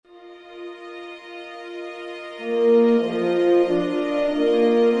We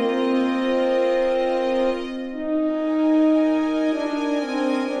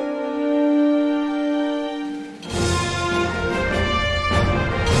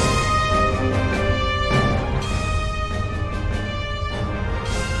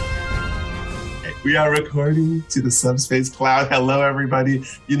are recording to the Subspace Cloud. Hello, everybody.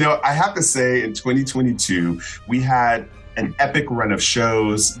 You know, I have to say, in 2022, we had an epic run of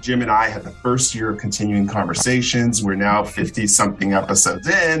shows. Jim and I had the first year of continuing conversations. We're now 50-something episodes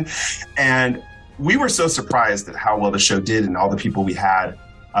in, and we were so surprised at how well the show did and all the people we had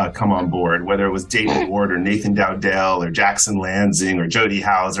come on board, whether it was David Ward or Nathan Dowdell or Jackson Lansing or Jody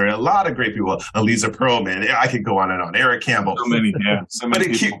Hauser, a lot of great people, Eliza Perlman. I could go on and on. Eric Campbell. So many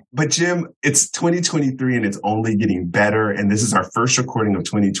people. But Jim, it's 2023 and it's only getting better. And this is our first recording of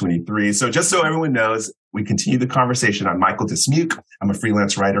 2023. So just so everyone knows, we continue the conversation. I'm Michael Dismuke. I'm a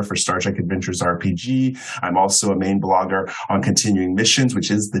freelance writer for Star Trek Adventures RPG. I'm also a main blogger on Continuing Missions, which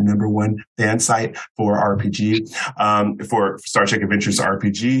is the #1 fan site for RPG, for Star Trek Adventures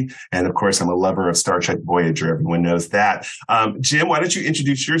RPG. And of course, I'm a lover of Star Trek Voyager. Everyone knows that. Jim, why don't you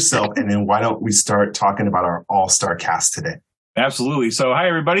introduce yourself? And then why don't we start talking about our all-star cast today? Absolutely. So, hi,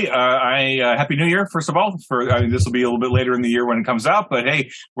 everybody. Happy New Year, first of all. This will be a little bit later in the year when it comes out, but hey,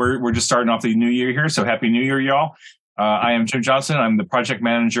 we're just starting off the new year here. So, Happy New Year, y'all. I am Jim Johnson. I'm the project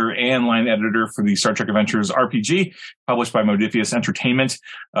manager and line editor for the Star Trek Adventures RPG, published by Modiphius Entertainment.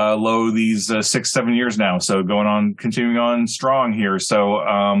 These 6-7 years now. So, continuing on strong here. So,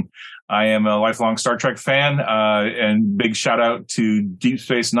 I am a lifelong Star Trek fan, and big shout out to Deep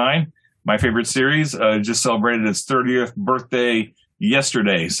Space Nine. My favorite series just celebrated its 30th birthday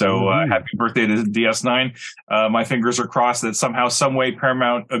yesterday. So happy birthday to DS9. My fingers are crossed that somehow, some way,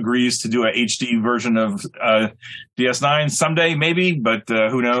 Paramount agrees to do a HD version of DS9 someday, maybe, but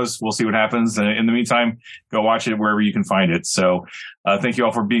who knows? We'll see what happens. In the meantime, go watch it wherever you can find it. So thank you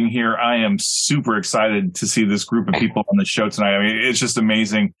all for being here. I am super excited to see this group of people on the show tonight. I mean, it's just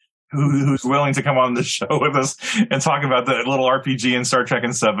amazing. Who's willing to come on the show with us and talk about the little RPG and Star Trek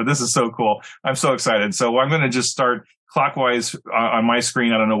and stuff. But this is so cool. I'm so excited. So I'm going to just start clockwise on my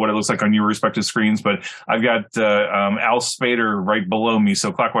screen. I don't know what it looks like on your respective screens, but I've got Al Spader right below me.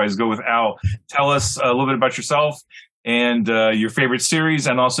 So clockwise, go with Al. Tell us a little bit about yourself and your favorite series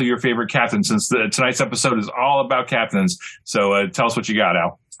and also your favorite captain, since tonight's episode is all about captains. So tell us what you got,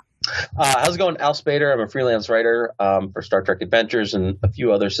 Al. How's it going? Al Spader. I'm a freelance writer for Star Trek Adventures and a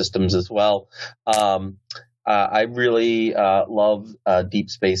few other systems as well. I really love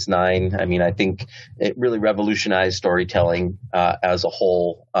Deep Space Nine. I mean, I think it really revolutionized storytelling as a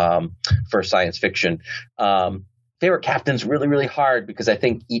whole for science fiction. Favorite captain's really, really hard because I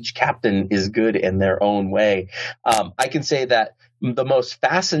think each captain is good in their own way. I can say that the most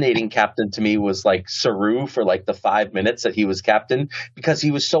fascinating captain to me was like Saru for like the 5 minutes that he was captain, because he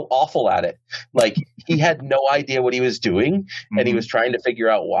was so awful at it. Like he had no idea what he was doing and he was trying to figure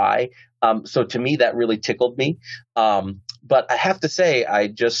out why. So to me, that really tickled me. But I have to say, I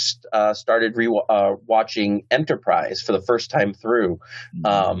just started watching Enterprise for the first time through.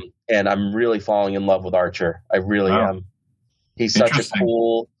 And I'm really falling in love with Archer. I really am. He's such a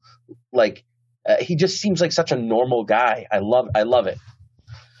cool, he just seems like such a normal guy. I love it.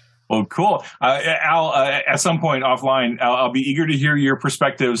 Well, cool. Al, at some point offline, I'll be eager to hear your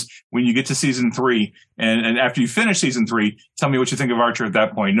perspectives when you get to season 3. And after you finish season 3, tell me what you think of Archer at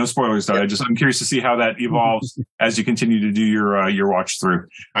that point. No spoilers, though. I'm curious to see how that evolves as you continue to do your watch through.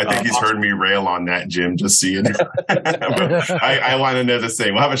 I think he's heard me rail on that, Jim, just so you know. I want to know the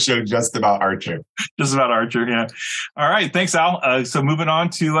same. We'll have a show just about Archer. Just about Archer, yeah. All right. Thanks, Al. So moving on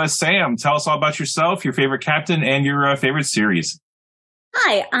to Sam. Tell us all about yourself, your favorite captain, and your favorite series.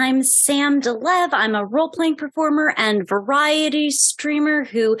 Hi, I'm Sam DeLev. I'm a role-playing performer and variety streamer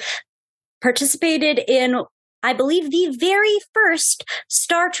who participated in, I believe, the very first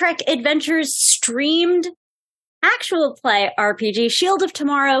Star Trek Adventures streamed actual play RPG, Shield of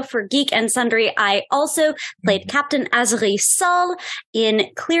Tomorrow, for Geek and Sundry. I also played Captain Azri Sol in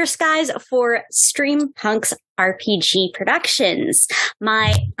Clear Skies for Streampunks RPG Productions.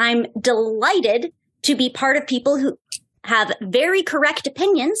 I'm delighted to be part of people who have very correct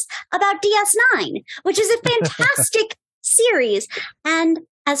opinions about DS9, which is a fantastic series. And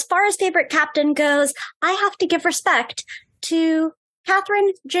as far as favorite captain goes, I have to give respect to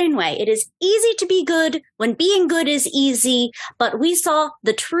Catherine Janeway. It is easy to be good when being good is easy, but we saw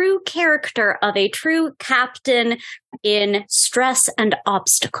the true character of a true captain in Stress and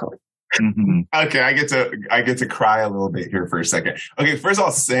Obstacle. Okay, I get to cry a little bit here for a second. Okay, first of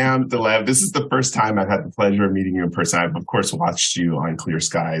all, Sam DeLev, this is the first time I've had the pleasure of meeting you in person. I've of course watched you on Clear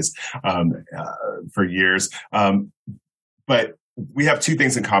Skies for years. But we have two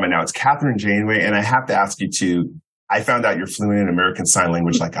things in common now. It's Catherine Janeway, and I have to ask you too. I found out you're fluent in American Sign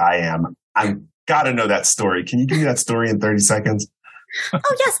Language like I am. I got to know that story. Can you give me that story in 30 seconds?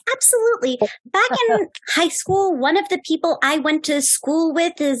 Oh, yes, absolutely. Back in high school, one of the people I went to school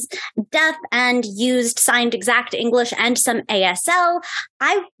with is deaf and used signed exact English and some ASL.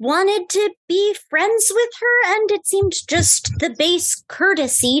 I wanted to be friends with her, and it seemed just the base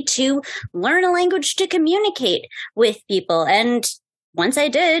courtesy to learn a language to communicate with people. And once I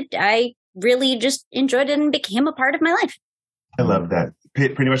did, I really just enjoyed it and became a part of my life. I love that.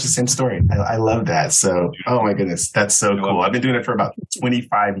 Pretty much the same story. I love that. So, oh my goodness, that's so cool. I've been doing it for about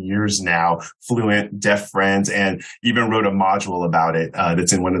 25 years now, fluent deaf friends, and even wrote a module about it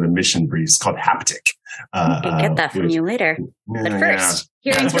that's in one of the mission briefs called Haptic. I can get that from you later. But first,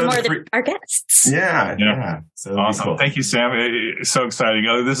 hearing from more of our guests. Yeah. So awesome. Cool. Thank you, Sam. It's so exciting.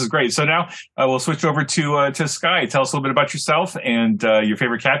 Oh, this is great. So now we'll switch over to Sky. Tell us a little bit about yourself and your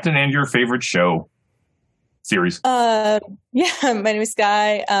favorite captain and your favorite show. Series. My name is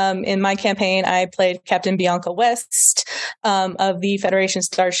Sky. In my campaign, I played Captain Bianca West of the Federation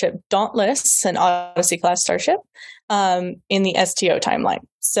starship Dauntless, an Odyssey class starship, in the STO timeline.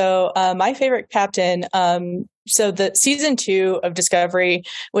 So my favorite captain, so the season 2 of Discovery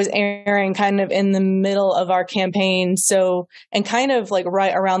was airing kind of in the middle of our campaign. So, and kind of like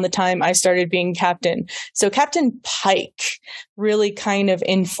right around the time I started being captain. So Captain Pike really kind of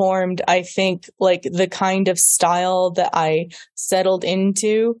informed, I think, like the kind of style that I settled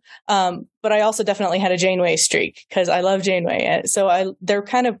into. But I also definitely had a Janeway streak because I love Janeway. So they're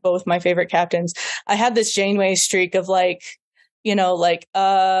kind of both my favorite captains. I had this Janeway streak of like,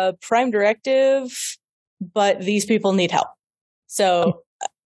 Prime Directive, but these people need help. So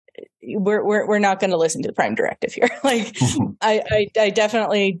we're not going to listen to the Prime Directive here. Like I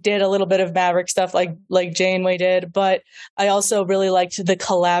definitely did a little bit of Maverick stuff like Janeway did, but I also really liked the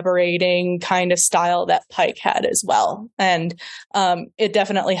collaborating kind of style that Pike had as well. And it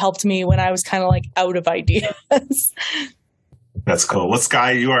definitely helped me when I was kind of like out of ideas. That's cool. Well,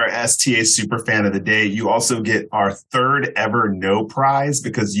 Sky, you are STA Super Fan of the Day. You also get our 3rd ever No prize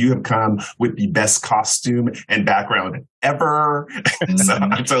because you have come with the best costume and background ever. So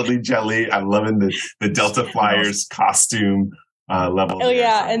I'm totally jelly. I'm loving the Delta Flyers costume level. Oh,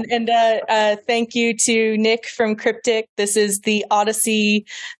 yeah. And thank you to Nick from Cryptic. This is the Odyssey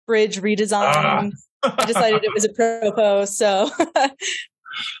Bridge redesign. I decided it was apropos, so.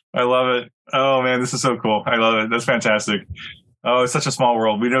 I love it. Oh, man, this is so cool. I love it. That's fantastic. Oh, it's such a small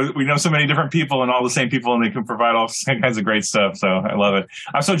world. We know so many different people and all the same people, and they can provide all kinds of great stuff. So I love it.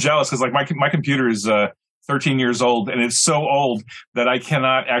 I'm so jealous because like my computer is 13 years old, and it's so old that I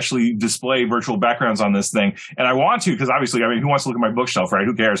cannot actually display virtual backgrounds on this thing. And I want to because obviously, I mean, who wants to look at my bookshelf, right?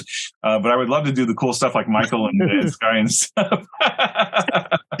 Who cares? But I would love to do the cool stuff like Michael and Sky and stuff.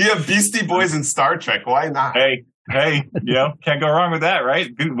 You have Beastie Boys and Star Trek. Why not? Hey, can't go wrong with that,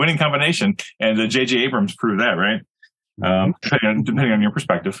 right? Good winning combination. And J.J. Abrams proved that, right? Depending on your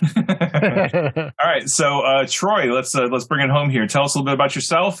perspective. All right, so Troy, let's bring it home here. Tell us a little bit about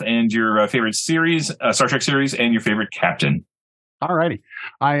yourself and your favorite series, Star Trek series, and your favorite captain. All righty.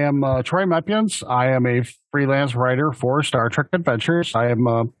 I am Troy Meppians. I am a freelance writer for Star Trek Adventures. I am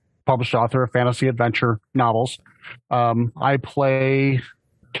a published author of fantasy adventure novels. I play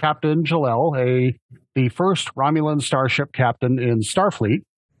Captain Jalel, the first Romulan starship captain in Starfleet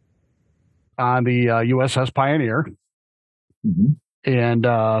on the USS Pioneer. Mm-hmm. And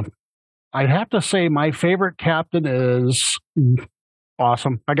I'd have to say my favorite captain is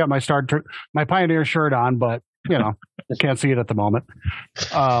awesome. I got my Pioneer shirt on, but I can't see it at the moment.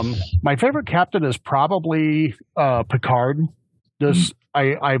 My favorite captain is probably Picard.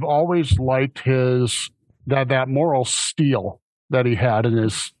 I've always liked that moral steel that he had in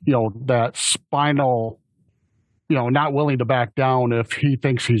his, that spinal, not willing to back down if he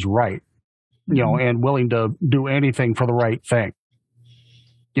thinks he's right. And willing to do anything for the right thing,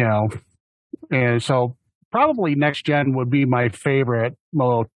 and so probably Next Gen would be my favorite.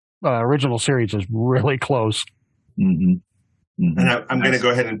 Original series is really close. Mm-hmm. Mm-hmm. And I'm going to go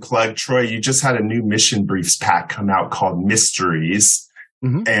ahead and plug, Troy, you just had a new mission briefs pack come out called Mysteries.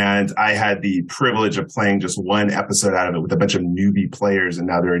 Mm-hmm. And I had the privilege of playing just one episode out of it with a bunch of newbie players, and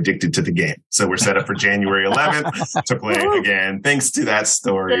now they're addicted to the game. So we're set up for January 11th to play it again, thanks to that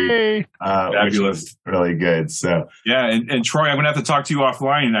story, which was really good. So yeah, and Troy, I'm going to have to talk to you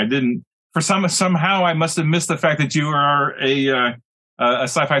offline. I didn't, somehow I must have missed the fact that you are a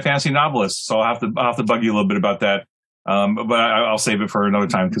sci-fi fantasy novelist. So I'll have to bug you a little bit about that. But I'll save it for another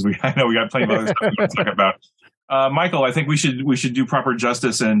time because I know we got plenty of other stuff to talk about. Michael, I think we should do proper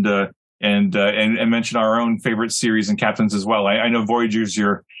justice and and mention our own favorite series and captains as well. I know Voyager's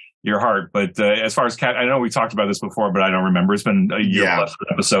your heart, but as far as I know we talked about this before, but I don't remember. It's been a year plus of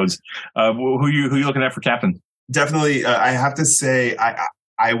episodes. Who you looking at for captain? Definitely, I have to say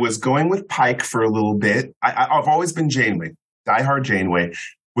I was going with Pike for a little bit. I've always been Janeway, diehard Janeway.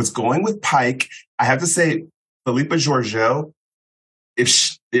 Was going with Pike. I have to say, Philippa Georgiou.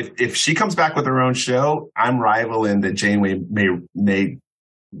 If she comes back with her own show, I'm rivaling that Janeway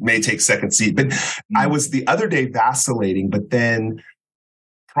may take second seat. But I was the other day vacillating, but then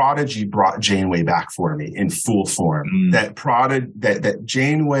Prodigy brought Janeway back for me in full form. That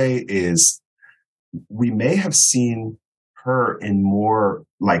Janeway is. We may have seen her in more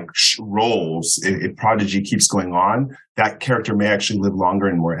like roles if Prodigy keeps going on. That character may actually live longer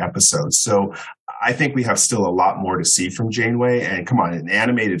in more episodes. So I think we have still a lot more to see from Janeway. And come on, in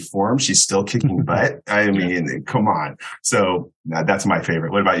animated form, she's still kicking butt. I mean, come on. So that's my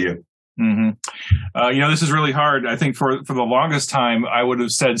favorite. What about you? Mm-hmm. This is really hard. I think for the longest time, I would have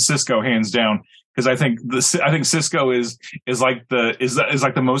said Sisko hands down. Because I think Sisko is like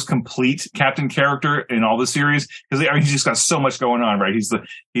the most complete captain character in all the series. Because he's just got so much going on, right? He's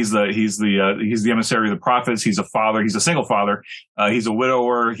the emissary of the prophets. He's a father. He's a single father. He's a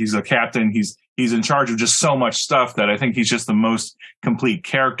widower. He's a captain. He's in charge of just so much stuff that I think he's just the most complete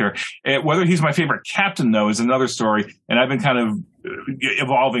character. Whether he's my favorite captain though is another story, and I've been kind of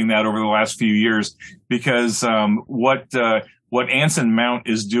evolving that over the last few years because what Anson Mount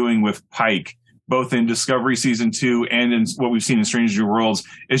is doing with Pike, both in Discovery season 2 and in what we've seen in Strange New Worlds,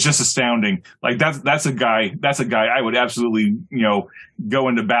 is just astounding. Like that's a guy I would absolutely, go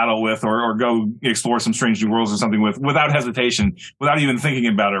into battle with or go explore some Strange New Worlds or something with without hesitation, without even thinking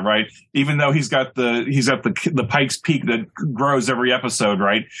about it, right? Even though he's got the Pike's Peak that grows every episode,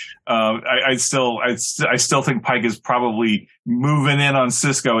 right? I still think Pike is probably moving in on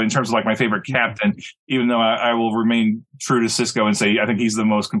Sisko in terms of like my favorite captain, even though I will remain true to Sisko and say I think he's the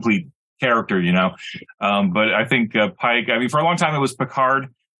most complete character, but I think Pike. I mean, for a long time it was Picard.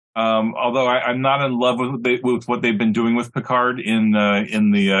 Although I'm not in love with what they've been doing with Picard in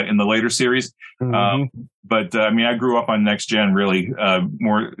the later series. Mm-hmm. But I mean, I grew up on Next Gen. Really,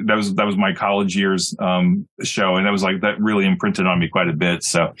 more that was my college years show, and that really imprinted on me quite a bit.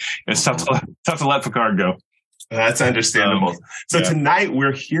 So it's tough to let Picard go. That's understandable. Tonight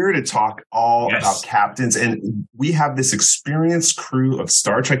we're here to talk all about captains, and we have this experienced crew of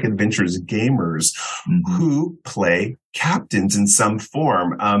Star Trek Adventures gamers who play captains in some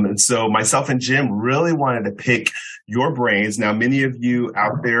form. And so myself and Jim really wanted to pick your brains. Now, many of you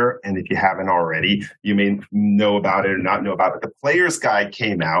out there, and if you haven't already, you may know about it or not know about it. The Player's Guide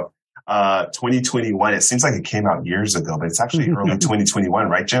came out 2021. It seems like it came out years ago, but it's actually early 2021,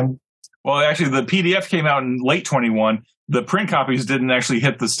 right, Jim? Well, actually, the PDF came out in late 21. The print copies didn't actually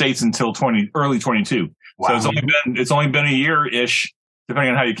hit the States until early 22. Wow. So it's only been a year-ish,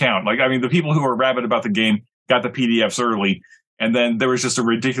 depending on how you count. Like, I mean, the people who were rabid about the game got the PDFs early, and then there was just a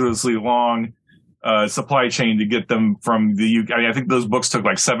ridiculously long supply chain to get them from the UK. I mean, I think those books took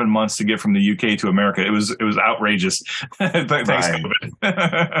like 7 months to get from the UK to America. It was outrageous. Thanks, COVID.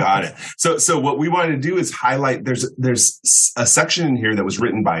 Got it. So what we wanted to do is highlight. There's a section in here that was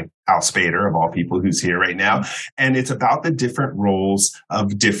written by Al Spader, of all people, who's here right now, and it's about the different roles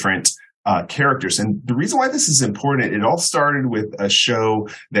of different characters. And the reason why this is important, it all started with a show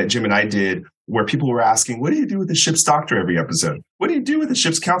that Jim and I did where people were asking, what do you do with the ship's doctor every episode? What do you do with the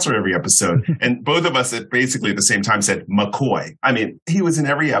ship's counselor every episode? And both of us at basically the same time said McCoy. I mean, he was in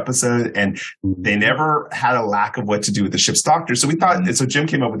every episode and they never had a lack of what to do with the ship's doctor. So we thought, and so Jim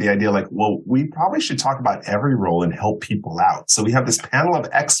came up with the idea like, well, we probably should talk about every role and help people out. So we have this panel of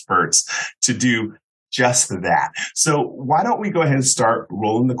experts to do just that. So why don't we go ahead and start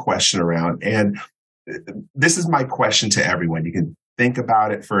rolling the question around? And this is my question to everyone. You can think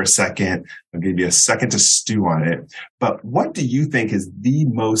about it for a second. I'll give you a second to stew on it. But what do you think is the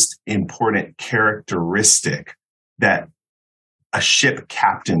most important characteristic that a ship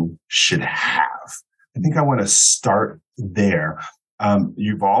captain should have? I think I want to start there.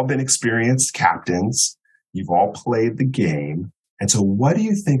 You've all been experienced captains. You've all played the game. And so what do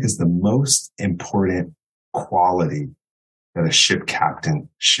you think is the most important quality that a ship captain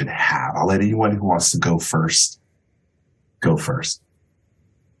should have? I'll let anyone who wants to go first go first.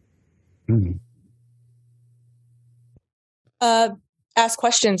 Ask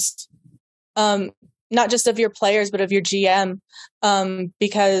questions, not just of your players, but of your GM.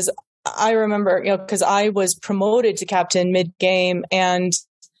 Because I remember, because I was promoted to captain mid-game and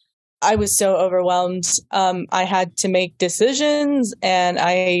I was so overwhelmed. I had to make decisions and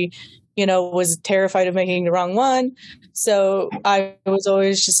I was terrified of making the wrong one. So I was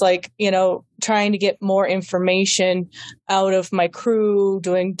always just like, trying to get more information out of my crew,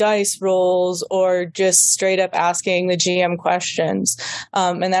 doing dice rolls, or just straight up asking the GM questions.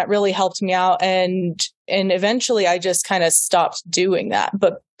 And that really helped me out. And eventually I just kind of stopped doing that.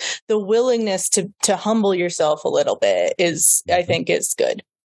 But the willingness to humble yourself a little bit I think is good.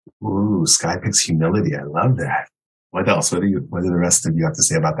 Ooh, Sky picks humility. I love that. What else? What do the rest of you have to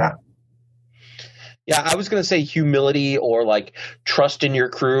say about that? Yeah, I was going to say humility, or like trust in your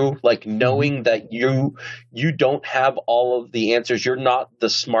crew, like knowing that you don't have all of the answers. You're not the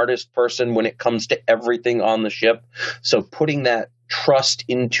smartest person when it comes to everything on the ship. So putting that trust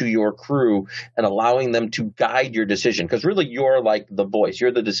into your crew and allowing them to guide your decision, because really you're like the voice,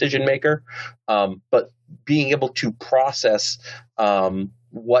 you're the decision maker, but being able to process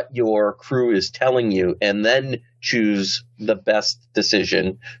what your crew is telling you and then choose the best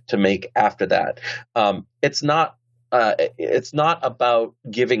decision to make after that. It's not about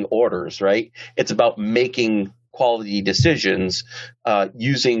giving orders, right? It's about making quality decisions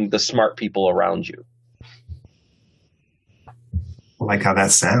using the smart people around you. I like how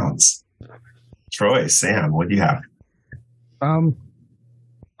that sounds. Troy, Sam, what do you have? I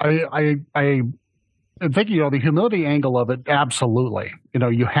think, the humility angle of it, absolutely.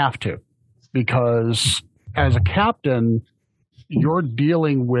 You have to, because as a captain, you're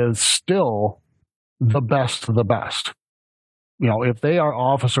dealing with still the best of the best. If they are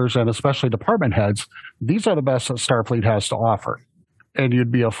officers and especially department heads, these are the best that Starfleet has to offer. And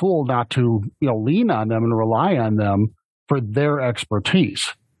you'd be a fool not to, lean on them and rely on them for their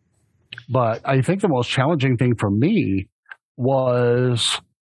expertise. But I think the most challenging thing for me was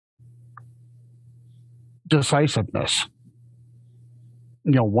decisiveness.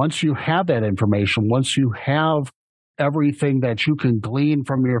 Once you have that information, once you have everything that you can glean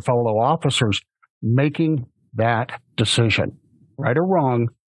from your fellow officers, making that decision, right or wrong,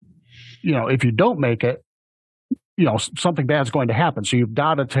 if you don't make it, something bad's going to happen. So you've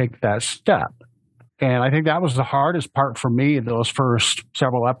got to take that step. And I think that was the hardest part for me, those first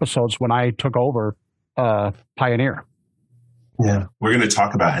several episodes when I took over Pioneer. Yeah. We're going to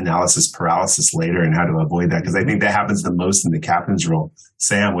talk about analysis paralysis later and how to avoid that, because I think that happens the most in the captain's role.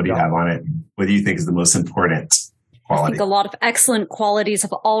 Sam, what do you have on it? What do you think is the most important quality? I think a lot of excellent qualities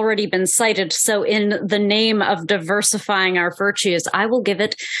have already been cited. So in the name of diversifying our virtues, I will give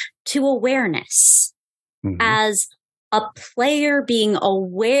it to awareness. Mm-hmm. As a player, being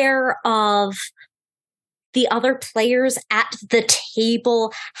aware of the other players at the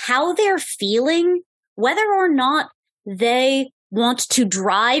table, how they're feeling, whether or not they want to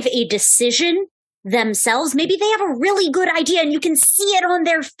drive a decision themselves. Maybe they have a really good idea and you can see it on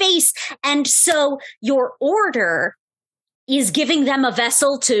their face. And so your order is giving them a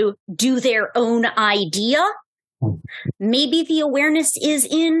vessel to do their own idea. Maybe the awareness is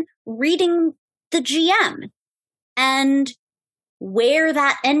in reading the GM and where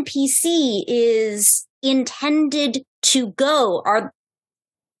that NPC is intended to go.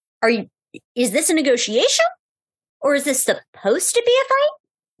 Is this a negotiation? Or is this supposed to be a fight?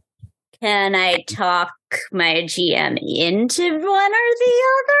 Can I talk my GM into one or the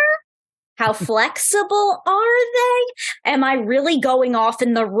other? How flexible are they? Am I really going off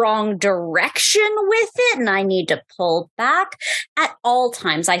in the wrong direction with it and I need to pull back? At all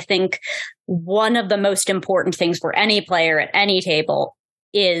times, I think one of the most important things for any player at any table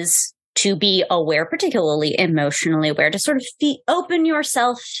is to be aware, particularly emotionally aware, to sort of open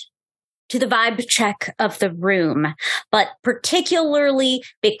yourself to the vibe check of the room, but particularly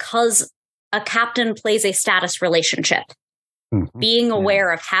because a captain plays a status relationship. Mm-hmm. Being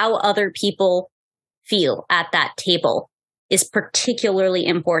aware of how other people feel at that table is particularly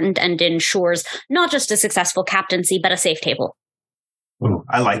important and ensures not just a successful captaincy, but a safe table. Oh,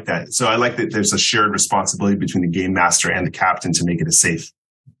 I like that. So I like that there's a shared responsibility between the game master and the captain to make it a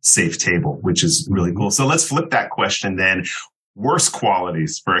safe table, which is really cool. So let's flip that question then. Worst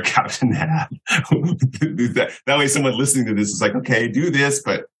qualities for a captain to have. that way someone listening to this is like, okay, do this,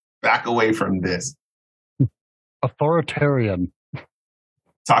 but back away from this. Authoritarian.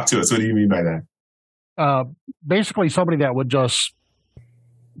 Talk to us. What do you mean by that? Basically somebody that would just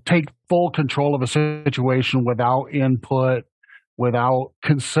take full control of a situation without input, without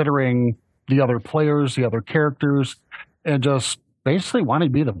considering the other players, the other characters, and just basically wanting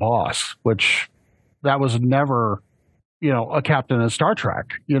to be the boss, which that was never a captain in Star Trek.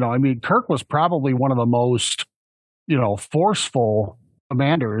 Kirk was probably one of the most, forceful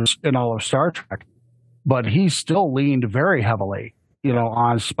commanders in all of Star Trek, but he still leaned very heavily,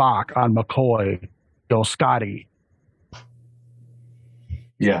 on Spock, on McCoy, Scotty.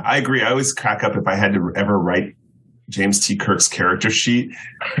 Yeah, I agree. I always crack up if I had to ever write James T. Kirk's character sheet.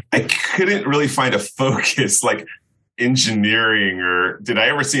 I couldn't really find a focus like engineering, or did I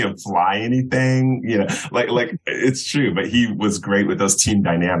ever see him fly anything? You know, like it's true, but he was great with those team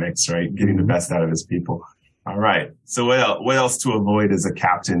dynamics, right? Getting the best out of his people. All right. So what else to avoid as a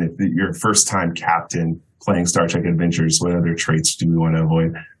captain if you're a first time captain playing Star Trek Adventures? What other traits do we want to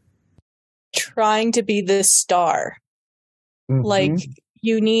avoid? Trying to be the star. Like,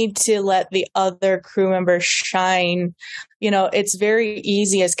 you need to let the other crew members shine. You know, it's very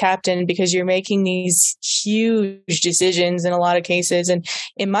easy as captain because you're making these huge decisions in a lot of cases. And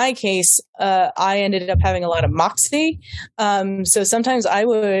in my case, I ended up having a lot of moxie. So sometimes I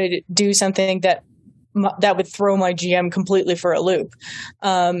would do something that would throw my GM completely for a loop.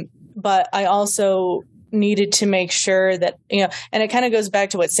 But I also needed to make sure that, you know, and it kind of goes back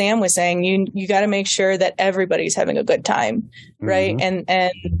to what Sam was saying, you got to make sure that everybody's having a good time, right? And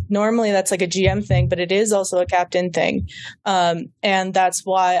normally that's like a GM thing, but it is also a captain thing. And that's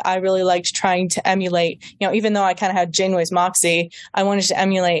why I really liked trying to emulate, you know, even though I kind of had Janeway's moxie, I wanted to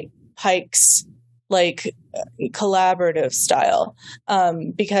emulate Pike's like collaborative style,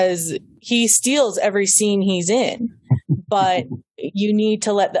 because he steals every scene he's in, but you need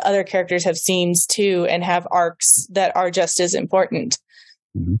to let the other characters have scenes too and have arcs that are just as important.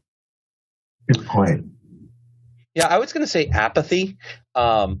 Good point. Yeah, I was going to say apathy.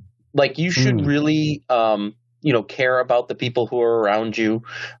 Like, you should really, care about the people who are around you.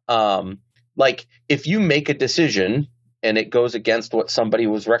 Like, if you make a decision and it goes against what somebody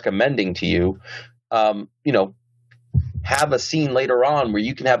was recommending to you, have a scene later on where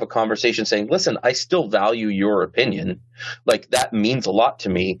you can have a conversation saying, listen, I still value your opinion. Like, that means a lot to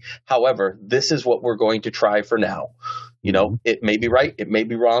me. However, this is what we're going to try for now. You know, it may be right, it may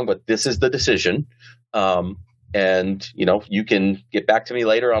be wrong, but this is the decision. And, you can get back to me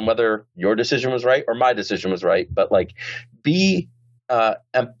later on whether your decision was right or my decision was right. But like,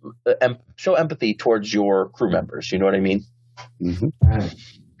 show empathy towards your crew members. You know what I mean?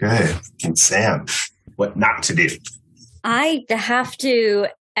 Good. And Sam, what not to do? I have to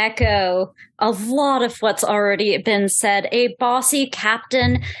echo a lot of what's already been said. A bossy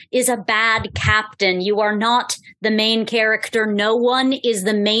captain is a bad captain. You are not the main character. No one is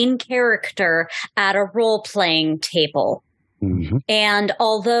the main character at a role-playing table. And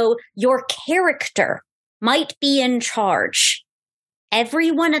although your character might be in charge,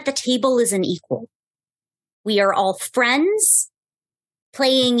 everyone at the table is an equal. We are all friends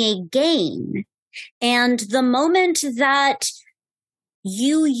playing a game. And the moment that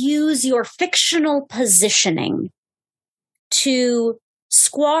you use your fictional positioning to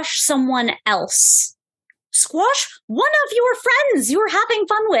squash someone else, squash one of your friends you're having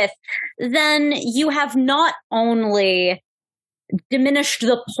fun with, then you have not only diminished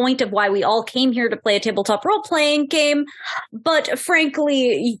the point of why we all came here to play a tabletop role-playing game, but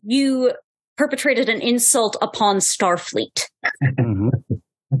frankly, you perpetrated an insult upon Starfleet.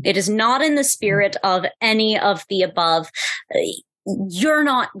 It is not in the spirit of any of the above. You're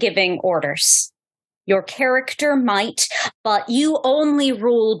not giving orders. Your character might, but you only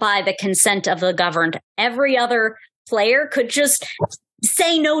rule by the consent of the governed. Every other player could just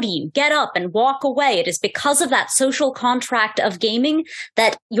say no to you, get up and walk away. It is because of that social contract of gaming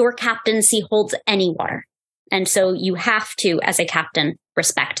that your captaincy holds any water. And so you have to, as a captain,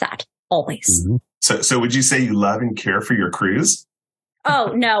 respect that always. So would you say you love and care for your crews?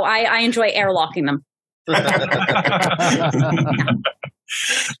 Oh, no, I enjoy airlocking them. I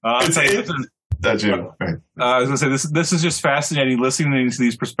was going to say this is just fascinating listening to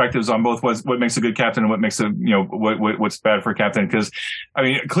these perspectives on both what makes a good captain and what makes what's bad for a captain. Because I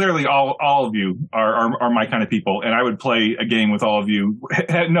mean, clearly all of you are my kind of people, and I would play a game with all of you,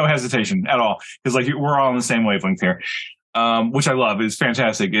 no hesitation at all, because like we're all on the same wavelength here. Which I love. It's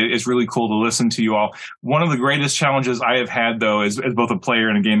fantastic. It's really cool to listen to you all. One of the greatest challenges I have had, though, as both a player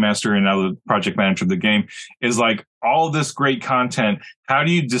and a game master and now the project manager of the game, is like all this great content. How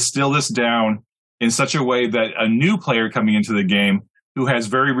do you distill this down in such a way that a new player coming into the game who has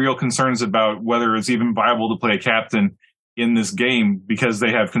very real concerns about whether it's even viable to play a captain in this game because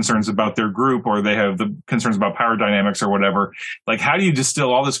they have concerns about their group or they have the concerns about power dynamics or whatever, like how do you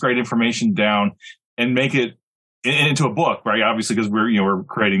distill all this great information down and make it into a book, right? Obviously, because we're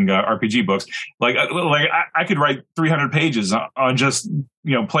creating RPG books. Like I could write 300 pages on just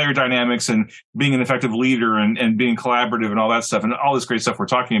player dynamics and being an effective leader and being collaborative and all that stuff and all this great stuff we're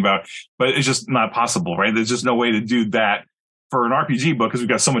talking about. But it's just not possible, right? There's just no way to do that for an RPG book because we've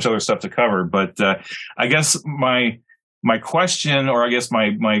got so much other stuff to cover. But I guess my question, or I guess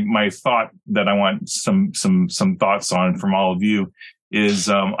my thought that I want some thoughts on from all of you is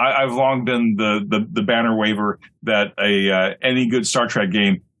I've long been the banner waver that any good Star Trek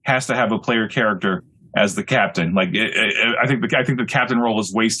game has to have a player character as the captain. Like I think the captain role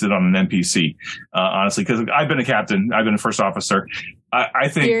is wasted on an NPC, honestly, because I've been a captain, I've been a first officer. I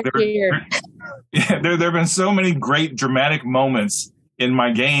think there have been so many great dramatic moments in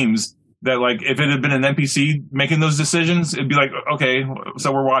my games that, like, if it had been an NPC making those decisions, it'd be like, okay,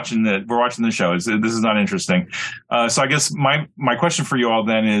 so we're watching the show. This is not interesting. So I guess my question for you all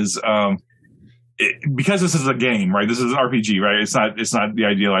then is, because this is a game, right? This is an RPG, right? It's not the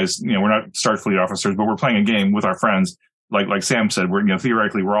idealized, we're not Starfleet officers, but we're playing a game with our friends. Like Sam said, we're,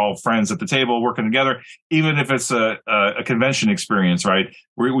 theoretically, we're all friends at the table working together, even if it's a convention experience, right?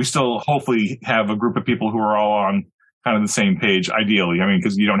 We still hopefully have a group of people who are all on kind of the same page, ideally. I mean,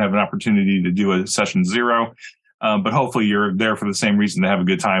 because you don't have an opportunity to do a session 0, but hopefully you're there for the same reason, to have a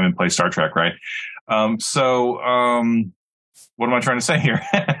good time and play Star Trek, right? What am I trying to say here?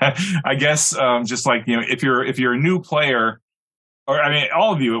 I guess just like, if you're a new player, or I mean,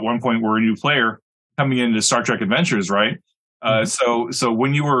 all of you at one point were a new player coming into Star Trek Adventures, right? So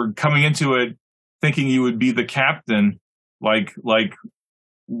when you were coming into it thinking you would be the captain, like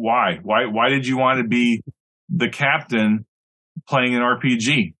why did you want to be the captain playing an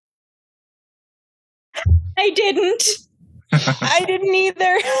RPG? I didn't. I didn't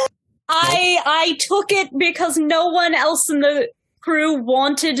either. I took it because no one else in the crew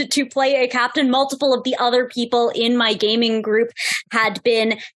wanted to play a captain. Multiple of the other people in my gaming group had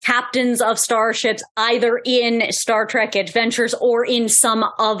been captains of starships, either in Star Trek Adventures or in some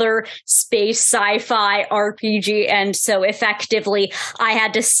other space sci-fi RPG. And so effectively, I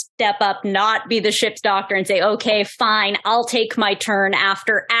had to step up, not be the ship's doctor, and say, okay, fine, I'll take my turn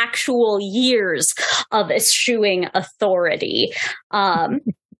after actual years of eschewing authority.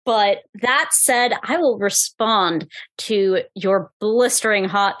 But that said, I will respond to your blistering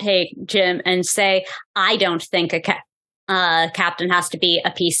hot take, Jim, and say I don't think a captain has to be a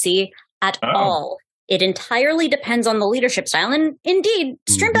PC at all. It entirely depends on the leadership style. And indeed,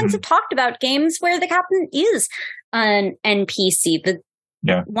 Streampunks have talked about games where the captain is an NPC.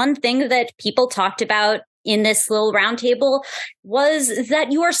 One thing that people talked about in this little roundtable was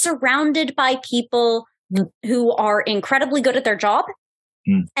that you are surrounded by people who are incredibly good at their job.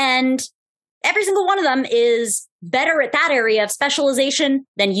 And every single one of them is better at that area of specialization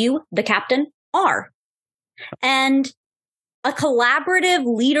than you, the captain, are. And a collaborative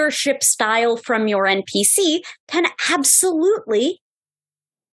leadership style from your NPC can absolutely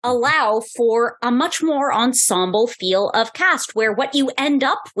allow for a much more ensemble feel of cast, where what you end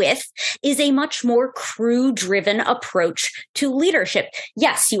up with is a much more crew-driven approach to leadership.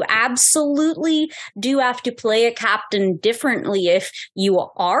 Yes, you absolutely do have to play a captain differently if you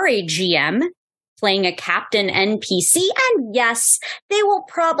are a GM playing a captain NPC, and yes, they will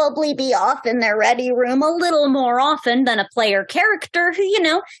probably be off in their ready room a little more often than a player character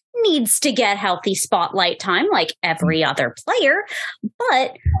who, needs to get healthy spotlight time like every other player.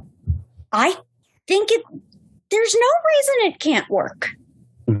 But I think there's no reason it can't work.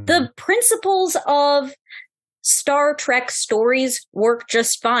 The principles of Star Trek stories work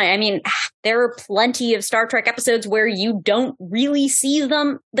just fine. I mean, there are plenty of Star Trek episodes where you don't really see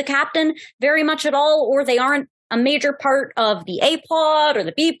the captain very much at all, or they aren't a major part of the A plot or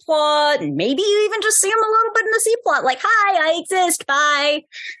the B plot, and maybe you even just see them a little bit in the C plot, like, hi, I exist, bye.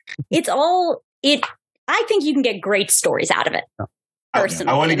 I think you can get great stories out of it, personally.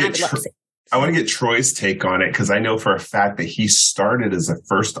 I want to get Troy's take on it, because I know for a fact that he started as a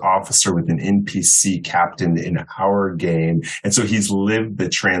first officer with an NPC captain in our game. And so he's lived the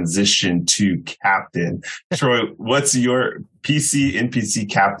transition to captain. Troy, what's your NPC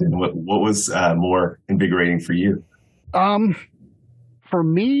captain? What was more invigorating for you? For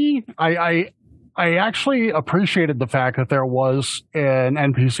me, I actually appreciated the fact that there was an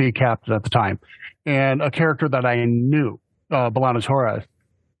NPC captain at the time and a character that I knew, B'Elanna Torres.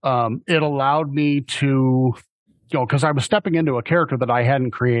 It allowed me to, because I was stepping into a character that I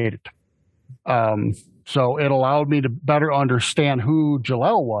hadn't created. So it allowed me to better understand who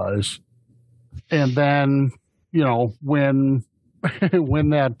Jalel was. And then, when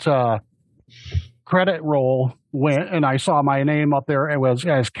that credit roll went and I saw my name up there, it was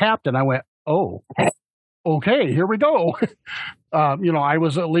as captain, I went, oh, okay, here we go. I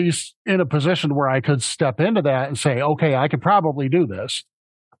was at least in a position where I could step into that and say, okay, I could probably do this.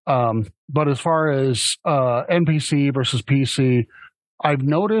 But as far as NPC versus PC, I've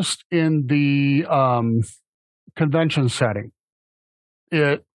noticed in the convention setting,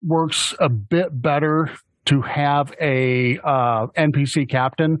 it works a bit better to have a NPC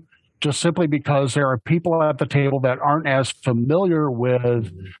captain just simply because there are people at the table that aren't as familiar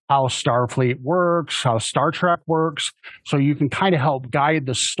with how Starfleet works, how Star Trek works. So you can kind of help guide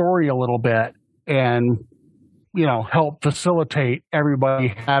the story a little bit and, help facilitate everybody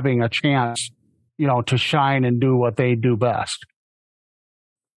having a chance, to shine and do what they do best.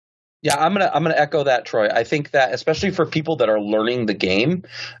 Yeah, I'm gonna echo that, Troy. I think that especially for people that are learning the game,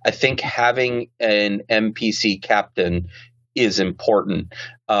 I think having an NPC captain is important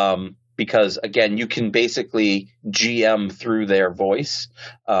because again, you can basically GM through their voice.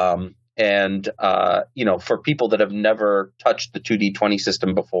 And for people that have never touched the 2D20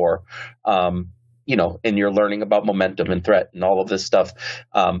 system before, and you're learning about momentum and threat and all of this stuff,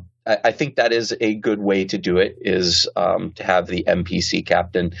 I think that is a good way to do it, is to have the NPC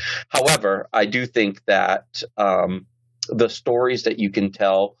captain. However, I do think that the stories that you can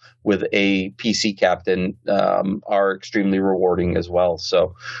tell with a PC captain are extremely rewarding as well.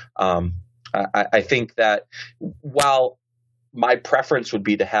 So I think that while my preference would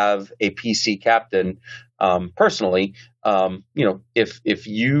be to have a PC captain, personally, if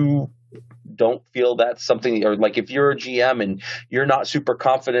you don't feel that's something, or like if you're a GM and you're not super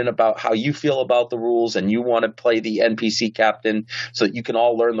confident about how you feel about the rules and you want to play the NPC captain so that you can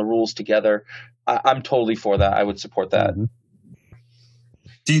all learn the rules together, I'm totally for that. I would support that.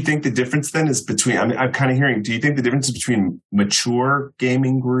 Do you think the difference then is between, I'm kind of hearing, do you think the difference is between mature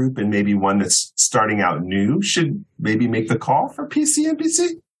gaming group and maybe one that's starting out new should maybe make the call for PC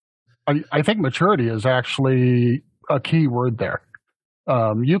NPC? I think maturity is actually a key word there.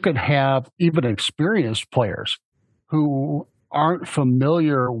 You could have even experienced players who aren't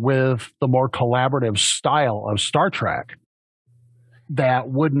familiar with the more collaborative style of Star Trek that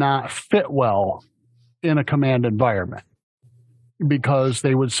would not fit well in a command environment because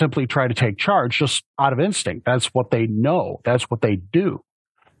they would simply try to take charge just out of instinct. That's what they know. That's what they do.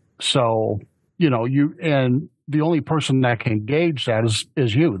 So, and the only person that can gauge that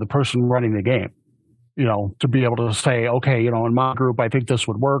is you, the person running the game. To be able to say, okay, in my group, I think this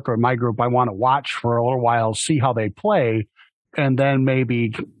would work, or in my group, I want to watch for a little while, see how they play, and then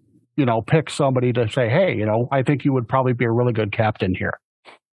maybe, pick somebody to say, hey, I think you would probably be a really good captain here.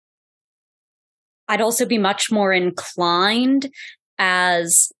 I'd also be much more inclined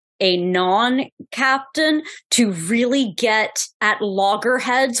as a non-captain to really get at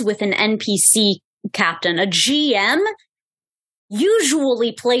loggerheads with an NPC captain. A GM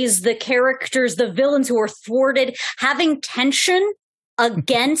usually plays the characters, the villains who are thwarted. Having tension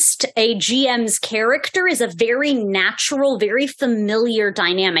against a GM's character is a very natural, very familiar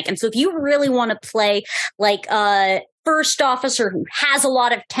dynamic. And so if you really want to play like a first officer who has a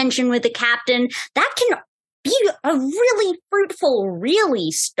lot of tension with the captain, that can be a really fruitful,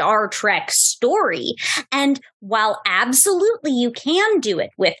 really Star Trek story. And while absolutely you can do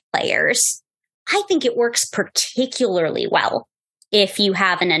it with players, I think it works particularly well if you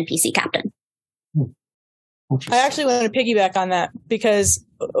have an NPC captain. I actually want to piggyback on that because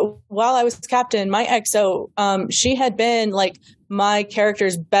while I was captain, my XO, she had been like my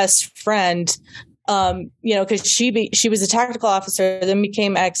character's best friend, because she was a tactical officer, then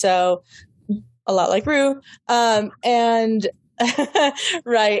became XO, a lot like Rue, and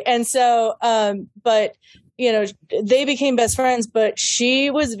right, and so, but they became best friends, but she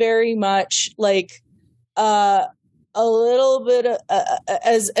was very much like a little bit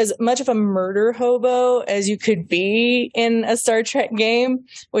as much of a murder hobo as you could be in a Star Trek game,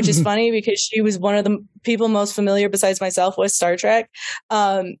 which is funny because she was one of the people most familiar besides myself with Star Trek.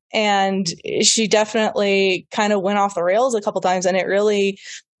 And she definitely kind of went off the rails a couple times, and it really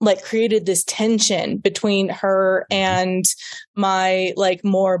created this tension between her and my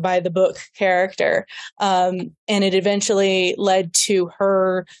more by the book character. And it eventually led to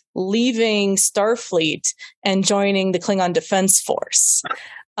her leaving Starfleet and joining the Klingon Defense Force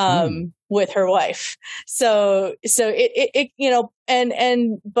with her wife. So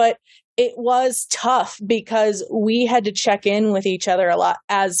but it was tough because we had to check in with each other a lot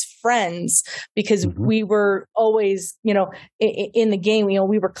as friends because we were always, in the game,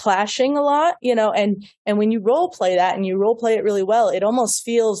 we were clashing a lot, and when you role play that and you role play it really well, it almost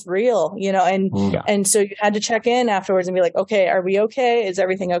feels real, and so you had to check in afterwards and be like, okay, are we okay? Is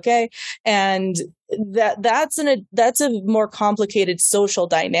everything okay? And that's a more complicated social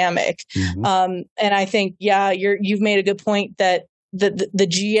dynamic. And I think, you've made a good point that the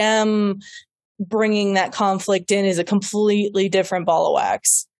GM bringing that conflict in is a completely different ball of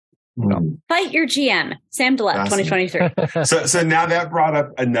wax. Fight your GM, Sam DeLev, 2023. So now that brought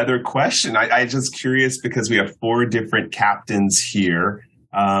up another question. I just curious because we have 4 different captains here.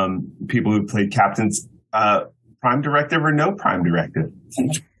 People who played captains, prime directive or no prime directive?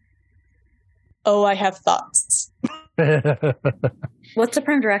 Oh, I have thoughts. What's the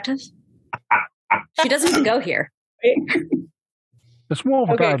prime directive? She doesn't even go here. It's more of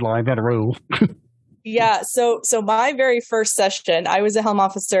a guideline than a rule. Yeah. So my very first session, I was a helm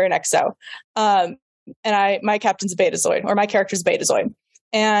officer in EXO. And my captain's a Betazoid, or my character's Betazoid.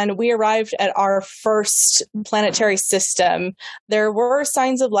 And we arrived at our first planetary system. There were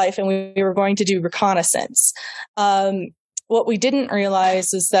signs of life, and we were going to do reconnaissance. What we didn't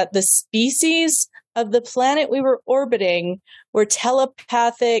realize is that the species of the planet we were orbiting were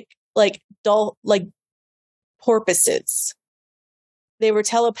telepathic, like porpoises. They were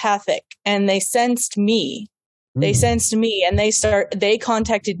telepathic, and they sensed me. They sensed me, and they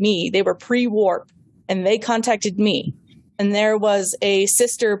contacted me. They were pre-warp, and they contacted me. And there was a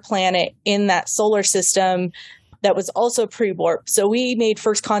sister planet in that solar system that was also pre-warp. So we made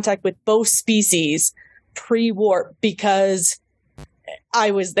first contact with both species pre-warp because I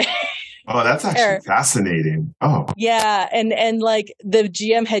was there. Oh, that's actually fascinating. Oh, yeah. And like the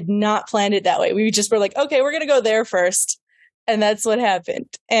GM had not planned it that way. We just were like, okay, we're going to go there first. And that's what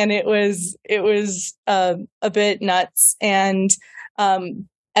happened. And it was a bit nuts. And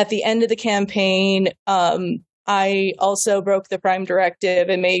at the end of the campaign, I also broke the prime directive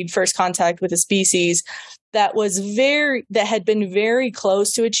and made first contact with a species that had been very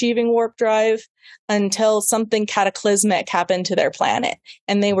close to achieving warp drive until something cataclysmic happened to their planet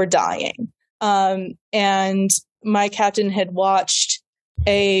and they were dying. And my captain had watched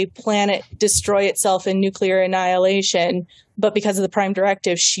a planet destroy itself in nuclear annihilation, but because of the prime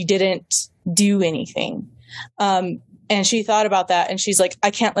directive, she didn't do anything. And she thought about that, and she's like, I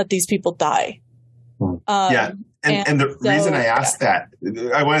can't let these people die. Yeah. And the reason I asked that,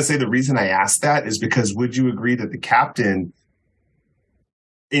 I want to say the reason I asked that is because would you agree that the captain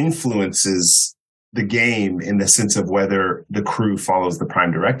influences the game in the sense of whether the crew follows the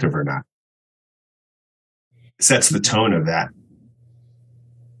prime directive or not? Sets the tone of that.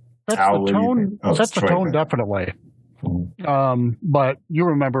 Sets the tone, definitely. But you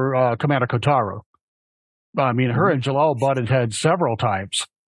remember Commander Kotaro. I mean, her and Jalal butted heads several times,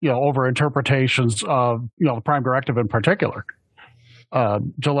 over interpretations of, the prime directive in particular.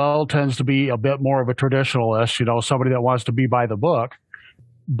 Jalal tends to be a bit more of a traditionalist, somebody that wants to be by the book.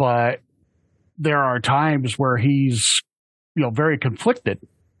 But there are times where he's, very conflicted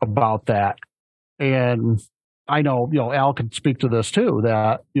about that. And I know, Al can speak to this too,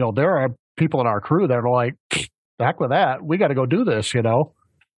 that, there are people in our crew that are like, heck with that. We got to go do this,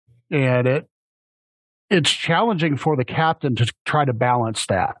 and it's challenging for the captain to try to balance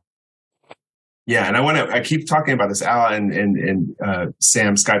that. Yeah, and I keep talking about this, Al and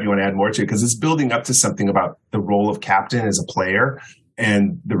Sam, Scott, if you want to add more to it, because it's building up to something about the role of captain as a player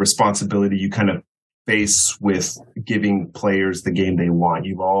and the responsibility you kind of face with giving players the game they want.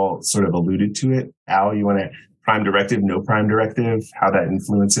 You've all sort of alluded to it. Al, you want to prime directive, no prime directive, how that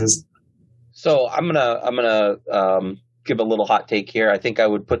influences? So I'm gonna give a little hot take here. I think I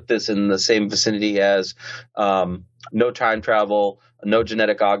would put this in the same vicinity as no time travel, no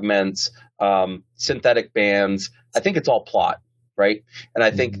genetic augments, synthetic bands. I think it's all plot, right? And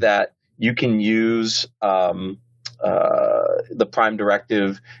I think that you can use the prime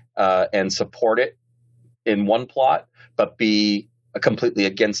directive and support it in one plot, but be completely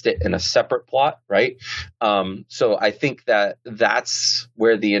against it in a separate plot, right? So I think that that's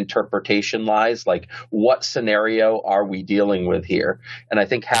where the interpretation lies. Like, what scenario are we dealing with here? And I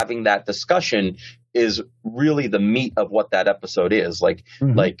think having that discussion is really the meat of what that episode is. Like,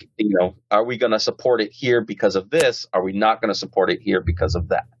 are we going to support it here because of this? Are we not going to support it here because of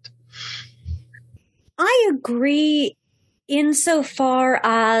that? I agree insofar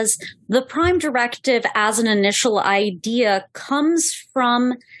as the prime directive as an initial idea comes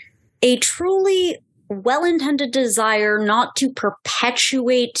from a truly well-intended desire not to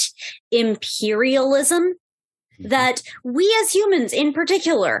perpetuate imperialism that we as humans in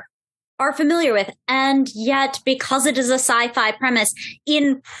particular are familiar with. And yet, because it is a sci-fi premise,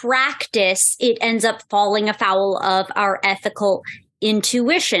 in practice, it ends up falling afoul of our ethical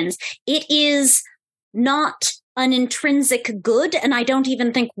intuitions. It is not an intrinsic good, and I don't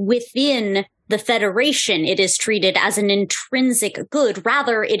even think within the Federation it is treated as an intrinsic good.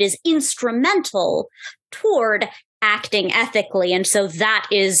 Rather, it is instrumental toward acting ethically, and so that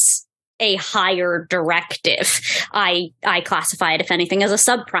is a higher directive. I classify it, if anything, as a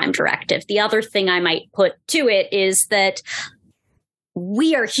subprime directive. The other thing I might put to it is that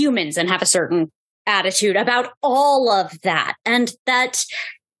we are humans and have a certain attitude about all of that, and that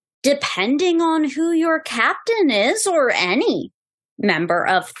depending on who your captain is or any member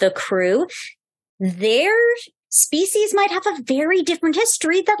of the crew, their species might have a very different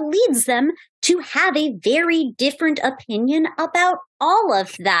history that leads them to have a very different opinion about all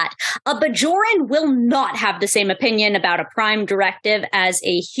of that. A Bajoran will not have the same opinion about a Prime Directive as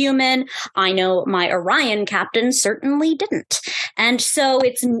a human. I know my Orion captain certainly didn't. And so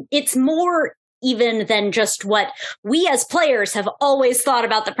it's more even than just what we as players have always thought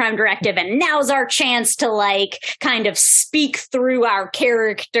about the Prime Directive, and now's our chance to like kind of speak through our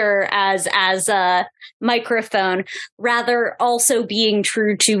character as a microphone, rather also being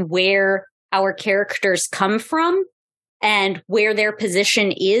true to where our characters come from and where their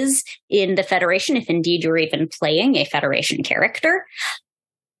position is in the Federation, if indeed you're even playing a Federation character,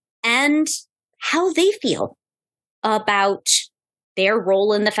 and how they feel about their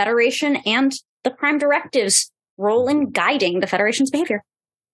role in the Federation and the Prime Directive's role in guiding the Federation's behavior.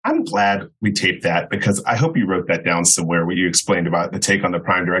 I'm glad we taped that, because I hope you wrote that down somewhere where you explained about the take on the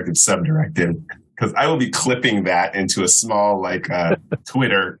Prime Directive sub-directive, because I will be clipping that into a small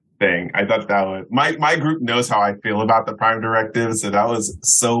Twitter thing. I thought that was my group knows how I feel about the Prime Directive, so that was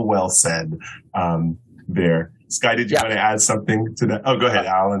so well said there. Sky, did you want to add something to that? Oh, go ahead,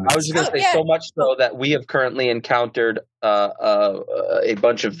 Alan. I was just going to say so much so that we have currently encountered a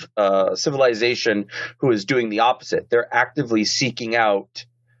bunch of civilization who is doing the opposite. They're actively seeking out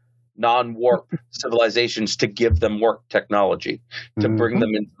non-warp civilizations to give them warp technology, to bring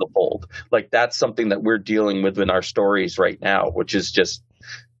them into the fold. Like, that's something that we're dealing with in our stories right now, which is just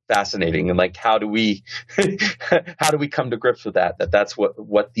fascinating. And like, how do we come to grips with that's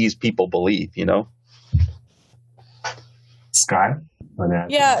what these people believe, you know? Sky?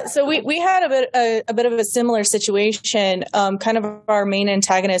 Yeah, so we had a bit of a similar situation. Kind of our main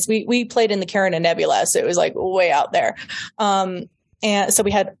antagonist. We played in the Carina Nebula, so it was like way out there. And so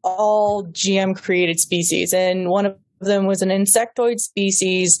we had all GM created species, and one of them was an insectoid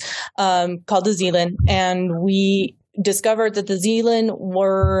species called the Zealand, and we discovered that the Zealand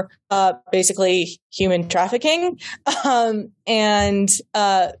were basically human trafficking, and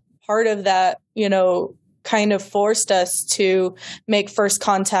part of that, you know, kind of forced us to make first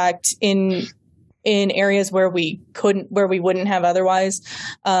contact in areas where we wouldn't have otherwise,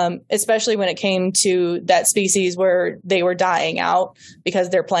 especially when it came to that species where they were dying out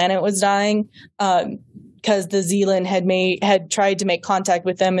because their planet was dying, because the Zealand had tried to make contact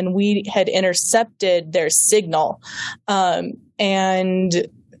with them, and we had intercepted their signal, but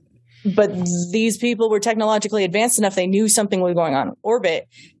these people were technologically advanced enough, they knew something was going on in orbit.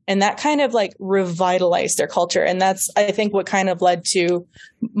 And that kind of like revitalized their culture. And that's, I think, what kind of led to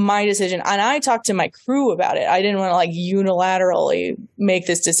my decision. And I talked to my crew about it. I didn't want to like unilaterally make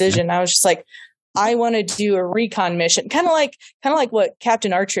this decision. I was just like, I want to do a recon mission, kind of like what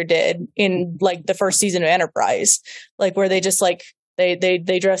Captain Archer did in like the first season of Enterprise, like where they just like,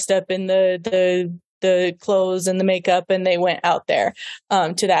 they dressed up in the clothes and the makeup, and they went out there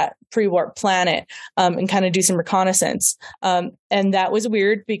to that pre-warp planet and kind of do some reconnaissance. And that was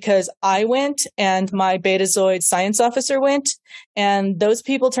weird because I went and my Betazoid science officer went, and those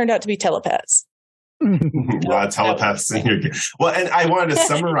people turned out to be telepaths. A lot of telepaths in your game. Well, and I wanted to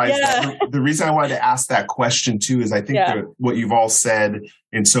summarize that. The reason I wanted to ask that question too is I think that what you've all said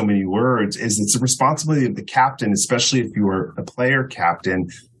in so many words is it's the responsibility of the captain, especially if you are a player captain,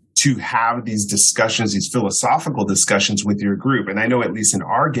 to have these discussions, these philosophical discussions with your group. And I know, at least in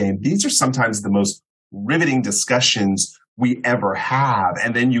our game, these are sometimes the most riveting discussions we ever have.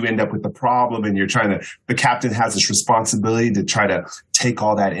 And then you end up with the problem, and the captain has this responsibility to try to take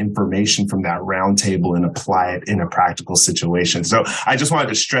all that information from that round table and apply it in a practical situation. So I just wanted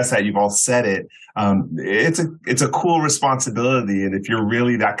to stress that. You've all said it. It's a cool responsibility. And if you're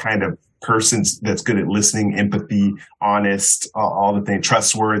really that kind of person that's good at listening, empathy, honest, all the things,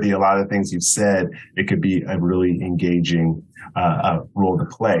 trustworthy, a lot of the things you've said, it could be a really engaging role to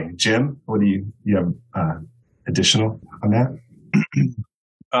play. Jim, what do you have additional on that?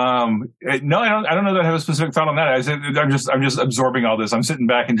 No, I don't know that I have a specific thought on that. I'm just absorbing all this. I'm sitting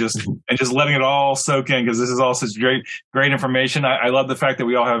back and just letting it all soak in, because this is all such great information. I love the fact that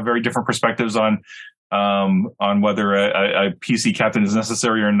we all have very different perspectives on whether a PC captain is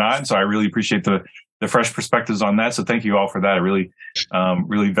necessary or not. So I really appreciate the fresh perspectives on that. So thank you all for that. I really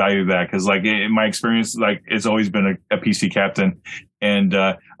value that, because like in my experience, like it's always been a PC captain. And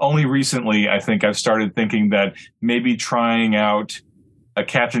only recently, I think I've started thinking that maybe trying out a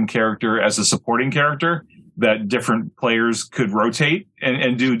captain character as a supporting character, that different players could rotate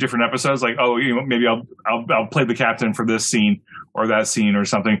and do different episodes. Like, oh, you know, maybe I'll play the captain for this scene or that scene or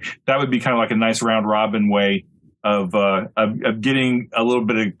something. That would be kind of like a nice round robin way of getting a little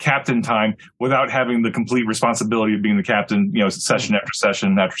bit of captain time without having the complete responsibility of being the captain, you know, session after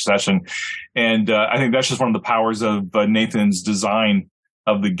session after session. And I think that's just one of the powers of Nathan's design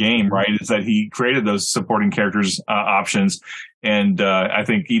of the game, right? Is that he created those supporting characters options. And I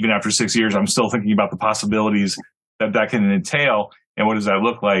think even after 6 years, I'm still thinking about the possibilities that can entail and what does that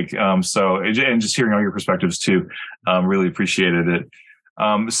look like. And just hearing all your perspectives too, really appreciated it.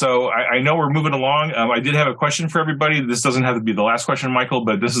 So I know we're moving along. I did have a question for everybody. This doesn't have to be the last question, Michael,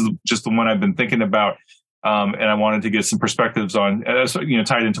 but this is just the one I've been thinking about. And I wanted to get some perspectives on,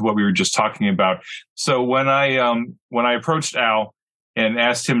 tied into what we were just talking about. So when I approached Al and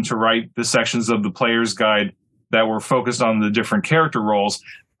asked him to write the sections of the player's guide that were focused on the different character roles,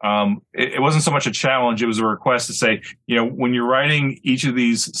 it wasn't so much a challenge. It was a request to say, when you're writing each of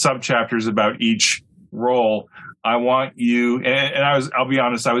these sub-chapters about each role, I want you, and I'll be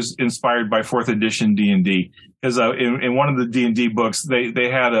honest, I was inspired by 4th edition D&D, because in one of the D&D books,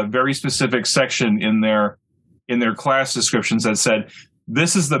 they had a very specific section in their class descriptions that said,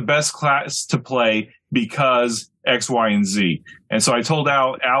 this is the best class to play because X, Y, and Z. And so I told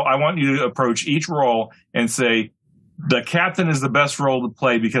Al, I want you to approach each role and say, the captain is the best role to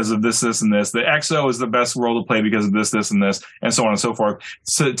play because of this, this, and this. The XO is the best role to play because of this, this, and this, and so on and so forth.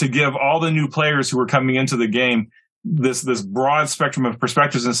 So to give all the new players who are coming into the game this broad spectrum of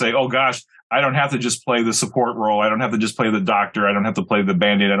perspectives and say, oh gosh, I don't have to just play the support role. I don't have to just play the doctor. I don't have to play the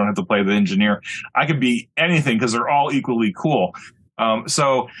Band-Aid. I don't have to play the engineer. I could be anything because they're all equally cool.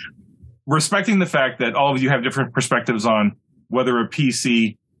 So respecting the fact that all of you have different perspectives on whether a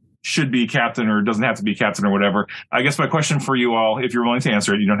PC should be captain or doesn't have to be captain or whatever. I guess my question for you all, if you're willing to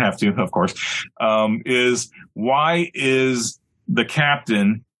answer it, you don't have to, of course, is why is the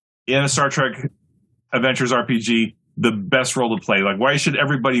captain in a Star Trek Adventures RPG the best role to play? Like, why should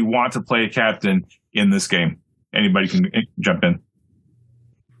everybody want to play a captain in this game? Anybody can jump in.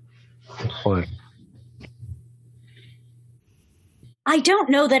 I don't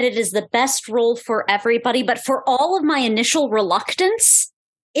know that it is the best role for everybody, but for all of my initial reluctance,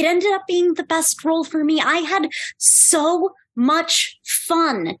 it ended up being the best role for me. I had so much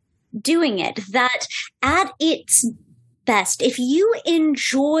fun doing it that at its best, if you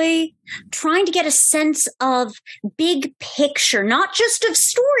enjoy trying to get a sense of big picture, not just of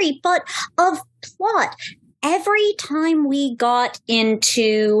story, but of plot, every time we got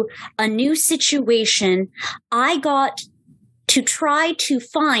into a new situation, I got to try to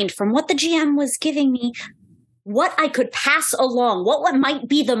find from what the GM was giving me what I could pass along, what might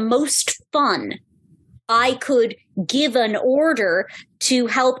be the most fun I could give an order to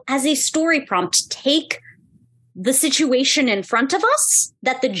help as a story prompt take the situation in front of us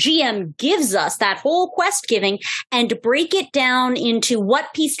that the GM gives us, that whole quest giving, and break it down into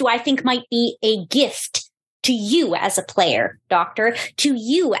what piece do I think might be a gift to you as a player, Doctor, to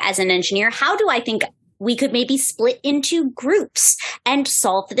you as an engineer. How do I think we could maybe split into groups and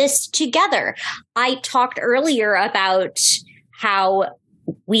solve this together? I talked earlier about how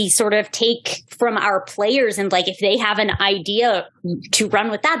we sort of take from our players and like if they have an idea to run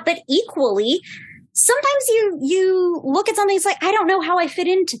with that, but equally, sometimes you look at something, it's like, I don't know how I fit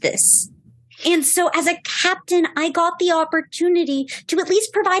into this. And so as a captain, I got the opportunity to at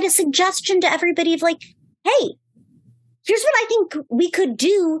least provide a suggestion to everybody of like, hey, here's what I think we could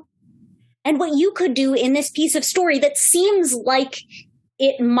do and what you could do in this piece of story that seems like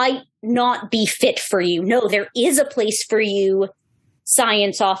it might not be fit for you. No, there is a place for you,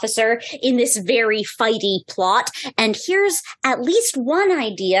 science officer, in this very fighty plot. And here's at least one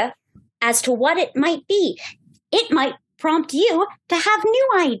idea as to what it might be. It might prompt you to have new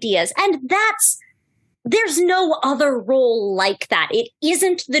ideas. And there's no other role like that. It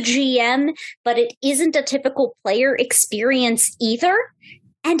isn't the GM, but it isn't a typical player experience either.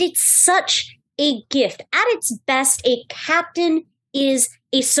 And it's such a gift. At its best, a captain is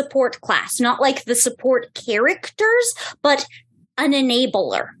a support class, not like the support characters, but an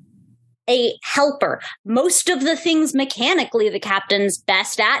enabler, a helper. Most of the things mechanically the captain's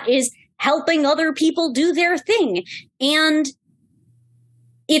best at is helping other people do their thing. And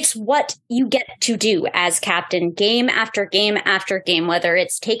it's what you get to do as captain game after game after game, whether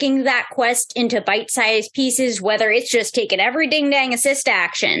it's taking that quest into bite-sized pieces, whether it's just taking every ding-dang assist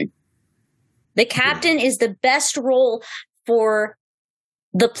action. The captain is the best role for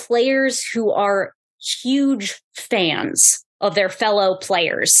the players who are huge fans of their fellow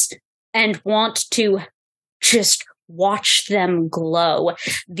players and want to just watch them glow.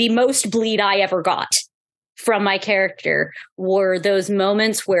 The most bleed I ever got from my character were those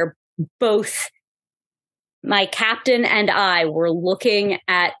moments where both my captain and I were looking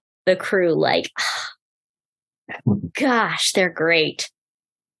at the crew like, oh, gosh, they're great.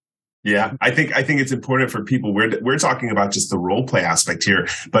 Yeah, I think it's important for people. We're talking about just the role play aspect here,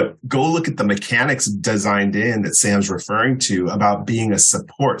 but go look at the mechanics designed in that Sam's referring to about being a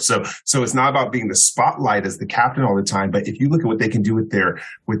support. So it's not about being the spotlight as the captain all the time, but if you look at what they can do with their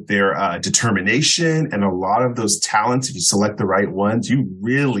determination and a lot of those talents, if you select the right ones, you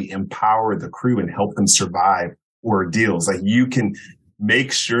really empower the crew and help them survive ordeals. Like you can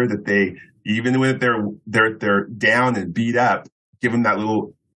make sure that they, even when they're down and beat up, give them that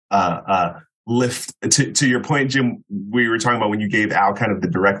little lift. To your point, Jim, we were talking about when you gave Al kind of the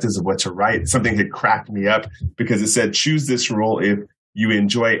directives of what to write. Something that cracked me up because it said, choose this role if you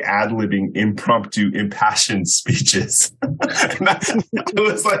enjoy ad-libbing impromptu, impassioned speeches. And I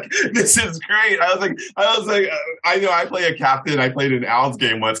was like, this is great. I was like, I know I play a captain. I played an Al's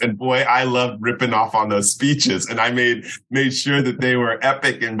game once, and boy, I loved ripping off on those speeches. And I made sure that they were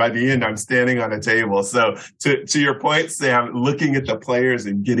epic. And by the end, I'm standing on a table. So to your point, Sam, looking at the players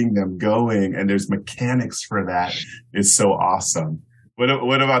and getting them going, and there's mechanics for that is so awesome.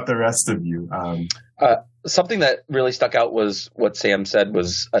 What about the rest of you? Something that really stuck out was what Sam said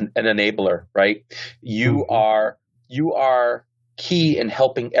was an enabler, right? You are key in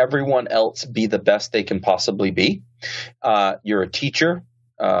helping everyone else be the best they can possibly be. You're a teacher.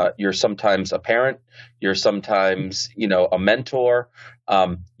 You're sometimes a parent. You're sometimes, a mentor.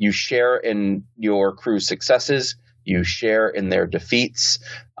 You share in your crew's successes. You share in their defeats.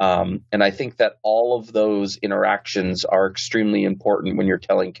 And I think that all of those interactions are extremely important when you're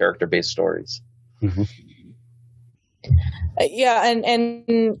telling character-based stories. Mm-hmm. Yeah,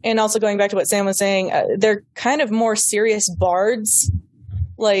 and also going back to what Sam was saying, they're kind of more serious bards,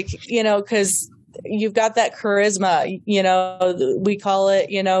 because you've got that charisma. We call it,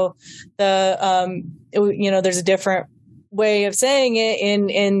 there's a different way of saying it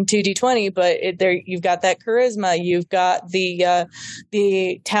in 2D20, but you've got that charisma. You've got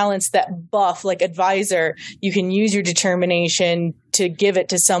the talents that buff, like advisor. You can use your determination to give it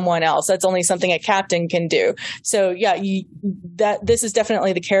to someone else. That's only something a captain can do. So yeah, this is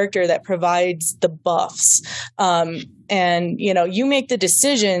definitely the character that provides the buffs. And you make the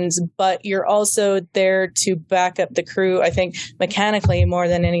decisions, but you're also there to back up the crew, I think mechanically more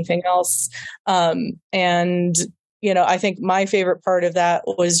than anything else. And I think my favorite part of that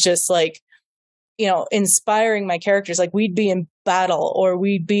was just inspiring my characters. Like we'd be in battle or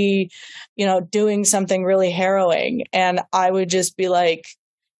we'd be, doing something really harrowing. And I would just be like,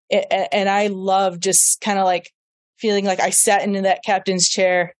 and I love just kind of feeling like I sat into that captain's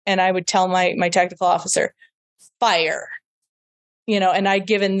chair and I would tell my tactical officer, fire, and I'd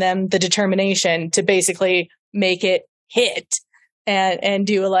given them the determination to basically make it hit and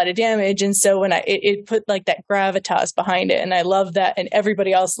do a lot of damage. And so when it put that gravitas behind it, and I love that. And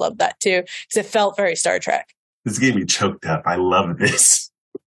everybody else loved that too, because it felt very Star Trek. This gave me choked up. I love this.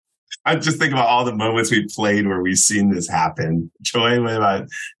 I just think about all the moments we've played where we've seen this happen. Joy, what about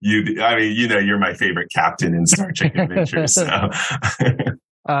you? I mean, you're my favorite captain in Star Trek Adventures. So.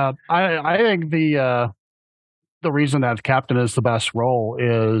 I think the reason that captain is the best role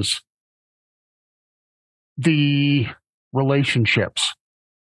is the relationships.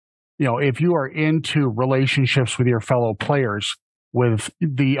 If you are into relationships with your fellow players, with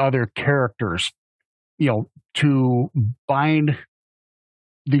the other characters, to bind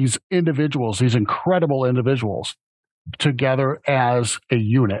these individuals, these incredible individuals, together as a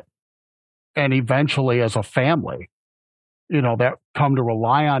unit and eventually as a family, that come to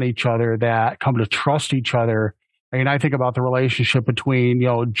rely on each other, that come to trust each other. I mean, I think about the relationship between,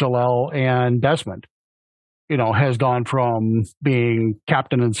 Jalel and Desmond, has gone from being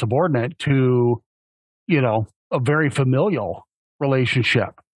captain and subordinate to, a very familial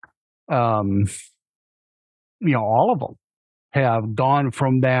relationship. All of them have gone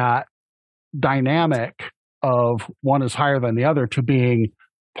from that dynamic of one is higher than the other to being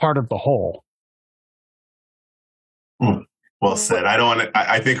part of the whole. Well said.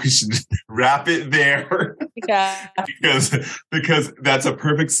 I think we should wrap it there. Yeah. because that's a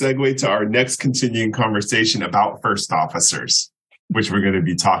perfect segue to our next continuing conversation about first officers, which we're going to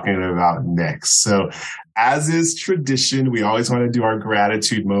be talking about next. So as is tradition, we always want to do our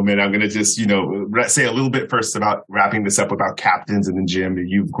gratitude moment. I'm going to just, say a little bit first about wrapping this up about captains. And then Jim,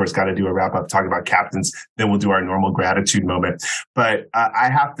 you of course got to do a wrap up talking about captains. Then we'll do our normal gratitude moment. But I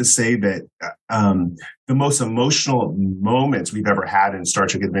have to say that the most emotional moments we've ever had in Star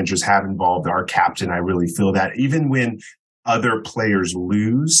Trek Adventures have involved our captain. I really feel that even when other players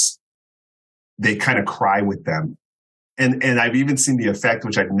lose, they kind of cry with them. And I've even seen the effect,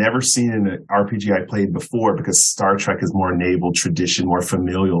 which I've never seen in an RPG I played before, because Star Trek is more naval tradition, more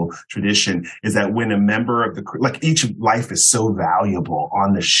familial tradition, is that when a member of the crew, like each life is so valuable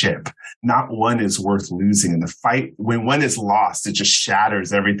on the ship, not one is worth losing. And the fight, when one is lost, it just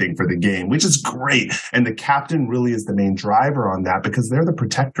shatters everything for the game, which is great. And the captain really is the main driver on that, because they're the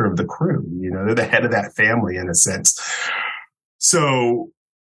protector of the crew. You know, they're the head of that family in a sense. So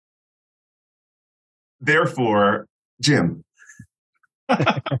therefore, Jim.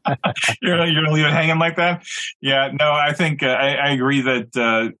 You're gonna leave it hanging like that? Yeah, no, I think I agree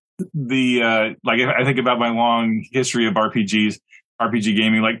that like if I think about my long history of RPG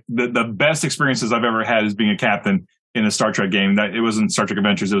gaming, like the best experiences I've ever had is being a captain in a Star Trek game. That it wasn't Star Trek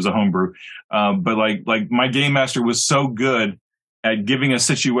Adventures, it was a homebrew. But like my game master was so good at giving us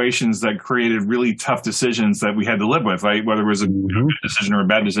situations that created really tough decisions that we had to live with, right? Whether it was a good decision or a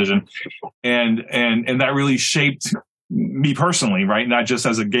bad decision. And that really shaped me personally, right? Not just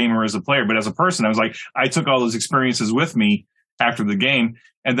as a gamer, as a player, but as a person. I was like, I took all those experiences with me after the game.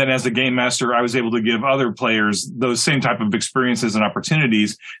 And then as a game master, I was able to give other players those same type of experiences and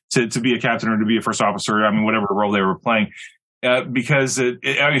opportunities to be a captain or to be a first officer. I mean, whatever role they were playing, because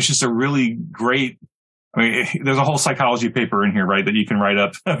it's just a really great, there's a whole psychology paper in here, right, that you can write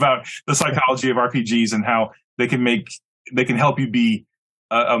up about the psychology of RPGs and how they can help you be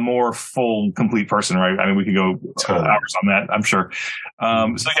a more full, complete person, right? I mean, we could go hours on that, I'm sure.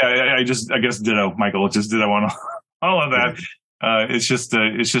 So yeah, I guess ditto, Michael. Just ditto on all of that. It's just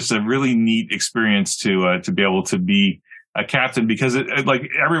a really neat experience to be able to be a captain, because like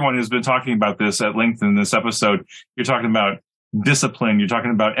everyone has been talking about this at length in this episode. You're talking about discipline, you're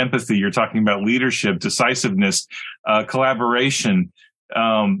talking about empathy, you're talking about leadership, decisiveness, collaboration,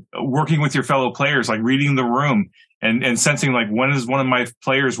 working with your fellow players, like reading the room and sensing like, when is one of my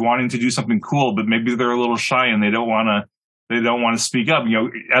players wanting to do something cool, but maybe they're a little shy and they don't want to speak up. You know,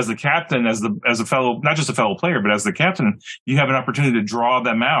 as the captain, as a fellow, not just a fellow player, but as the captain, you have an opportunity to draw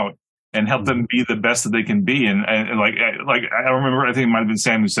them out and help them be the best that they can be. And like I remember, I think it might have been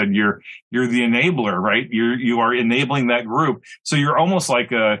Sam who said, you're the enabler, right? You are enabling that group. So you're almost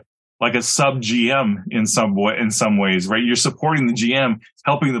like a sub GM in some ways, right? You're supporting the GM,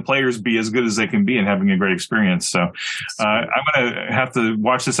 helping the players be as good as they can be and having a great experience. So I'm going to have to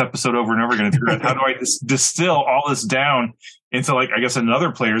watch this episode over and over again and figure out how do I distill all this down into, like, I guess, another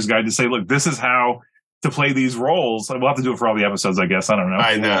player's guide to say, look, this is how to play these roles. We'll have to do it for all the episodes, I guess. I don't know.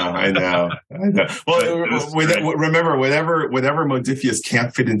 I know. Well, remember, whatever Modiphius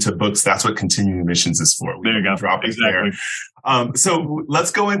can't fit into books, that's what continuing missions is for. There you go. Drop it exactly. There. So let's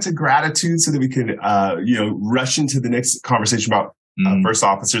go into gratitude so that we can, rush into the next conversation about first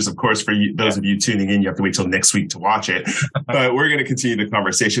officers. Of course, for those of you tuning in, you have to wait till next week to watch it. But we're going to continue the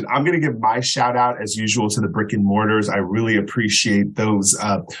conversation. I'm going to give my shout out, as usual, to the brick and mortars. I really appreciate those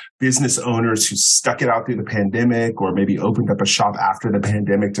business owners who stuck it out through the pandemic, or maybe opened up a shop after the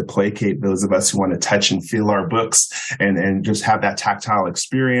pandemic to placate those of us who want to touch and feel our books and just have that tactile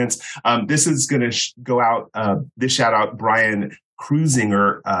experience. This is going to go out. This shout out, Brian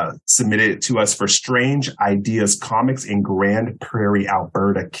Cruisinger submitted it to us for Strange Ideas Comics in Grand Prairie,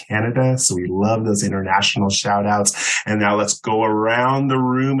 Alberta, Canada. So we love those international shout outs. And now let's go around the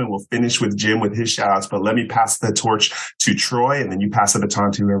room and we'll finish with Jim with his shout outs. But let me pass the torch to Troy, and then you pass the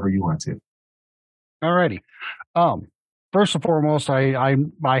baton to whoever you want to. All righty. First and foremost, I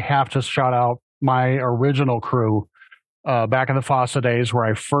have to shout out my original crew back in the FOSSA days, where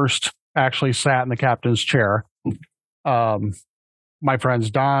I first actually sat in the captain's chair. My friends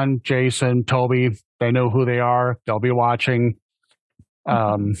Don, Jason, Toby, they know who they are. They'll be watching.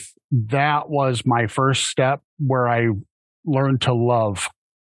 That was my first step where I learned to love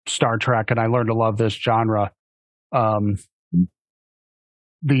Star Trek, and I learned to love this genre.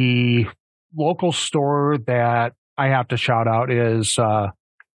 The local store that I have to shout out is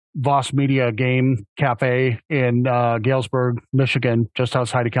Voss Media Game Cafe in Galesburg, Michigan, just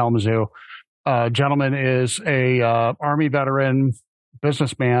outside of Kalamazoo. Gentleman is a Army veteran,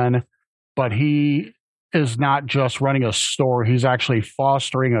 businessman, but he is not just running a store. He's actually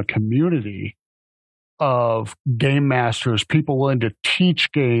fostering a community of game masters, people willing to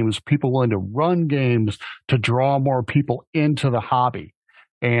teach games, people willing to run games, to draw more people into the hobby.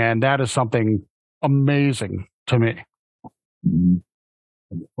 And that is something amazing to me.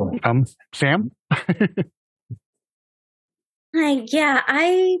 Sam? Hi, yeah,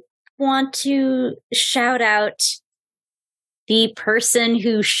 I want to shout out the person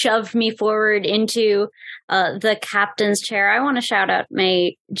who shoved me forward into the captain's chair. I want to shout out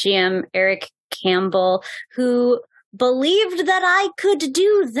my GM, Eric Campbell, who believed that I could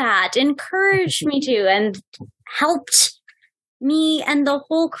do that, encouraged me to, and helped me and the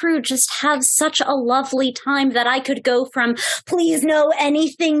whole crew just have such a lovely time that I could go from please no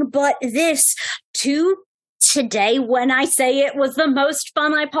anything but this to today when I say it was the most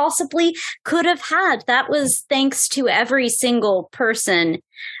fun I possibly could have had. That was thanks to every single person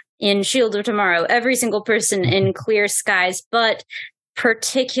in Shield of Tomorrow, every single person in Clear Skies, but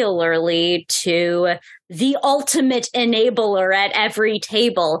particularly to the ultimate enabler at every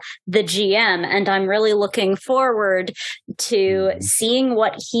table, the GM. And I'm really looking forward to seeing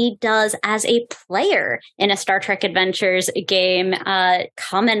what he does as a player in a Star Trek Adventures game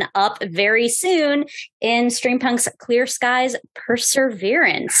coming up very soon in Streampunk's Clear Skies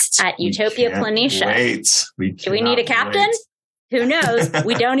Perseverance at Utopia Planitia. Do we need a captain? Who knows?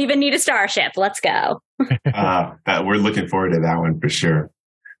 We don't even need a starship. Let's go. We're looking forward to that one for sure.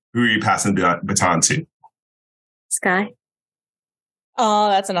 Who are you passing the baton to? Sky. Oh,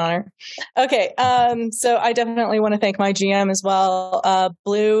 that's an honor. Okay. So I definitely want to thank my GM as well.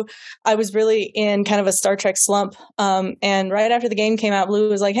 Blue, I was really in kind of a Star Trek slump. And right after the game came out, Blue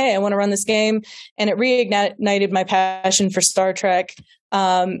was like, hey, I want to run this game. And it reignited my passion for Star Trek.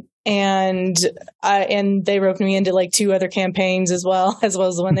 And they roped me into like 2 other campaigns as well as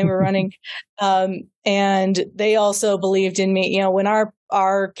the one they were running. And they also believed in me. You know, when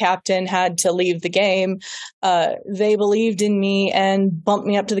our captain had to leave the game, they believed in me and bumped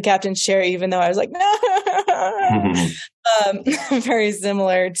me up to the captain's chair, even though I was like, no. Very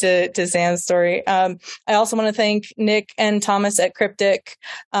similar to Sam's story. I also want to thank Nick and Thomas at Cryptic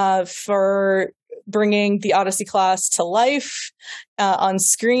for bringing the Odyssey class to life on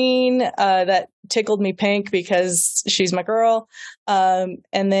screen. That tickled me pink because she's my girl. And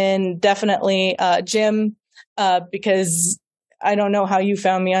then definitely Jim, because I don't know how you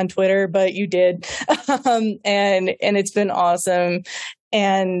found me on Twitter, but you did. And it's been awesome.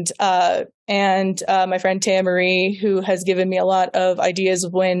 And my friend Tamari, who has given me a lot of ideas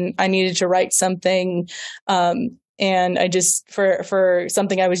when I needed to write something. And I just, for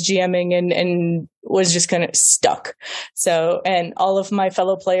something I was GMing and was just kind of stuck. So, and all of my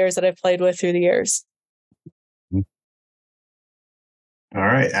fellow players that I've played with through the years. All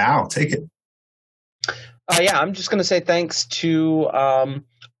right, Al, take it. Yeah, I'm just going to say thanks to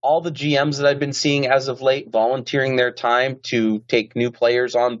all the GMs that I've been seeing as of late, volunteering their time to take new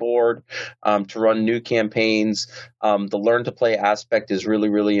players on board, to run new campaigns. The learn to play aspect is really,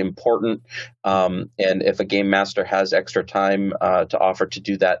 really important. And if a game master has extra time to offer to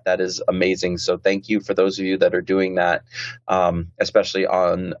do that, that is amazing. So thank you for those of you that are doing that, especially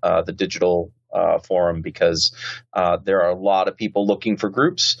on the digital forum, because there are a lot of people looking for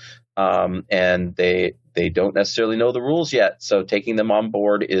groups, and they don't necessarily know the rules yet. So taking them on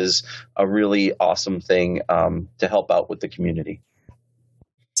board is a really awesome thing to help out with the community.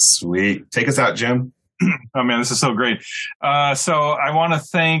 Sweet. Take us out, Jim. Oh man, this is so great. So I want to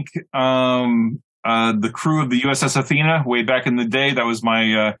thank the crew of the USS Athena way back in the day. That was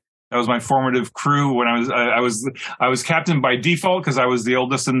my formative crew when I was captain by default because I was the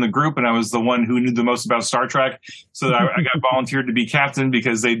oldest in the group and I was the one who knew the most about Star Trek. So I got volunteered to be captain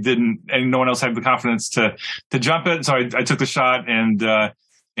because they didn't, and no one else had the confidence to jump it. So I took the shot, and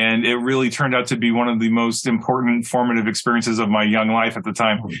it really turned out to be one of the most important formative experiences of my young life at the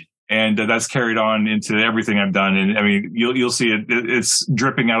time. And that's carried on into everything I've done. And I mean, you'll see it. It's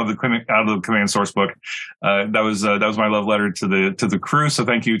dripping out of the command source book. That was my love letter to the crew. So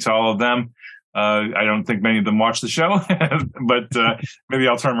thank you to all of them. I don't think many of them watch the show, but maybe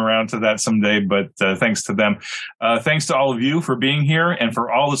I'll turn around to that someday. But thanks to them. Thanks to all of you for being here and for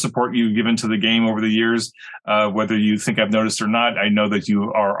all the support you've given to the game over the years. Whether you think I've noticed or not, I know that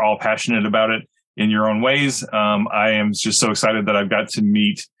you are all passionate about it in your own ways. I am just so excited that I've got to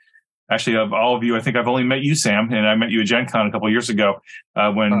meet. Actually, of all of you, I think I've only met you, Sam, and I met you at Gen Con a couple of years ago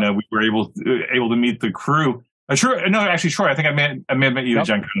when we were able to meet the crew. Troy, I think I may have met you at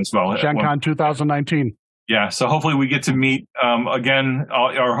Gen Con as well. Gen Con 2019. Yeah, so hopefully we get to meet again,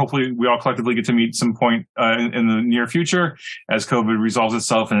 or hopefully we all collectively get to meet some point in the near future as COVID resolves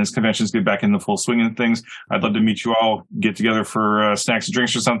itself and as conventions get back in the full swing of things. I'd love to meet you all, get together for snacks and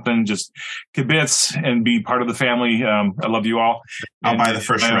drinks or something, just kibitz and be part of the family. I love you all. I'll buy the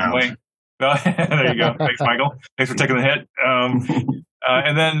first round. There you go. Thanks, Michael. Thanks for taking the hit.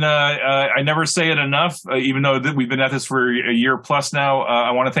 And then I never say it enough, even though we've been at this for a year plus now.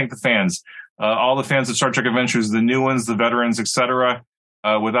 I want to thank the fans. All the fans of Star Trek Adventures, the new ones, the veterans, etc.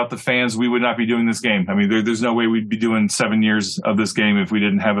 without the fans, we would not be doing this game. I mean, there's no way we'd be doing 7 years of this game if we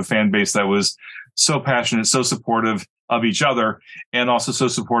didn't have a fan base that was so passionate, so supportive of each other, and also so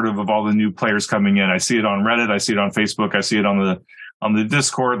supportive of all the new players coming in. I see it on Reddit. I see it on Facebook. I see it on the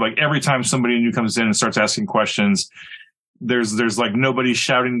Discord. Like every time somebody new comes in and starts asking questions, there's like nobody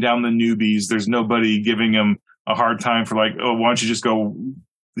shouting down the newbies. There's nobody giving them a hard time for like, oh, why don't you just go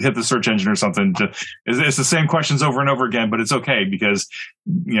hit the search engine or something. It's the same questions over and over again, but it's okay because,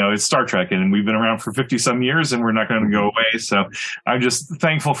 it's Star Trek and we've been around for 50 some years and we're not going to go away. So I'm just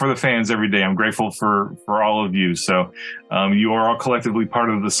thankful for the fans every day. I'm grateful for all of you. So you are all collectively part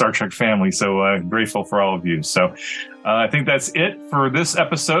of the Star Trek family. So grateful for all of you. So I think that's it for this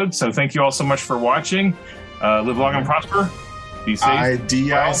episode. So thank you all so much for watching. Live long and prosper. Be safe.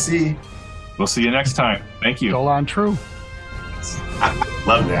 IDIC. We'll see you next time. Thank you. Still on true.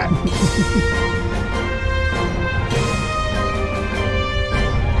 Love that.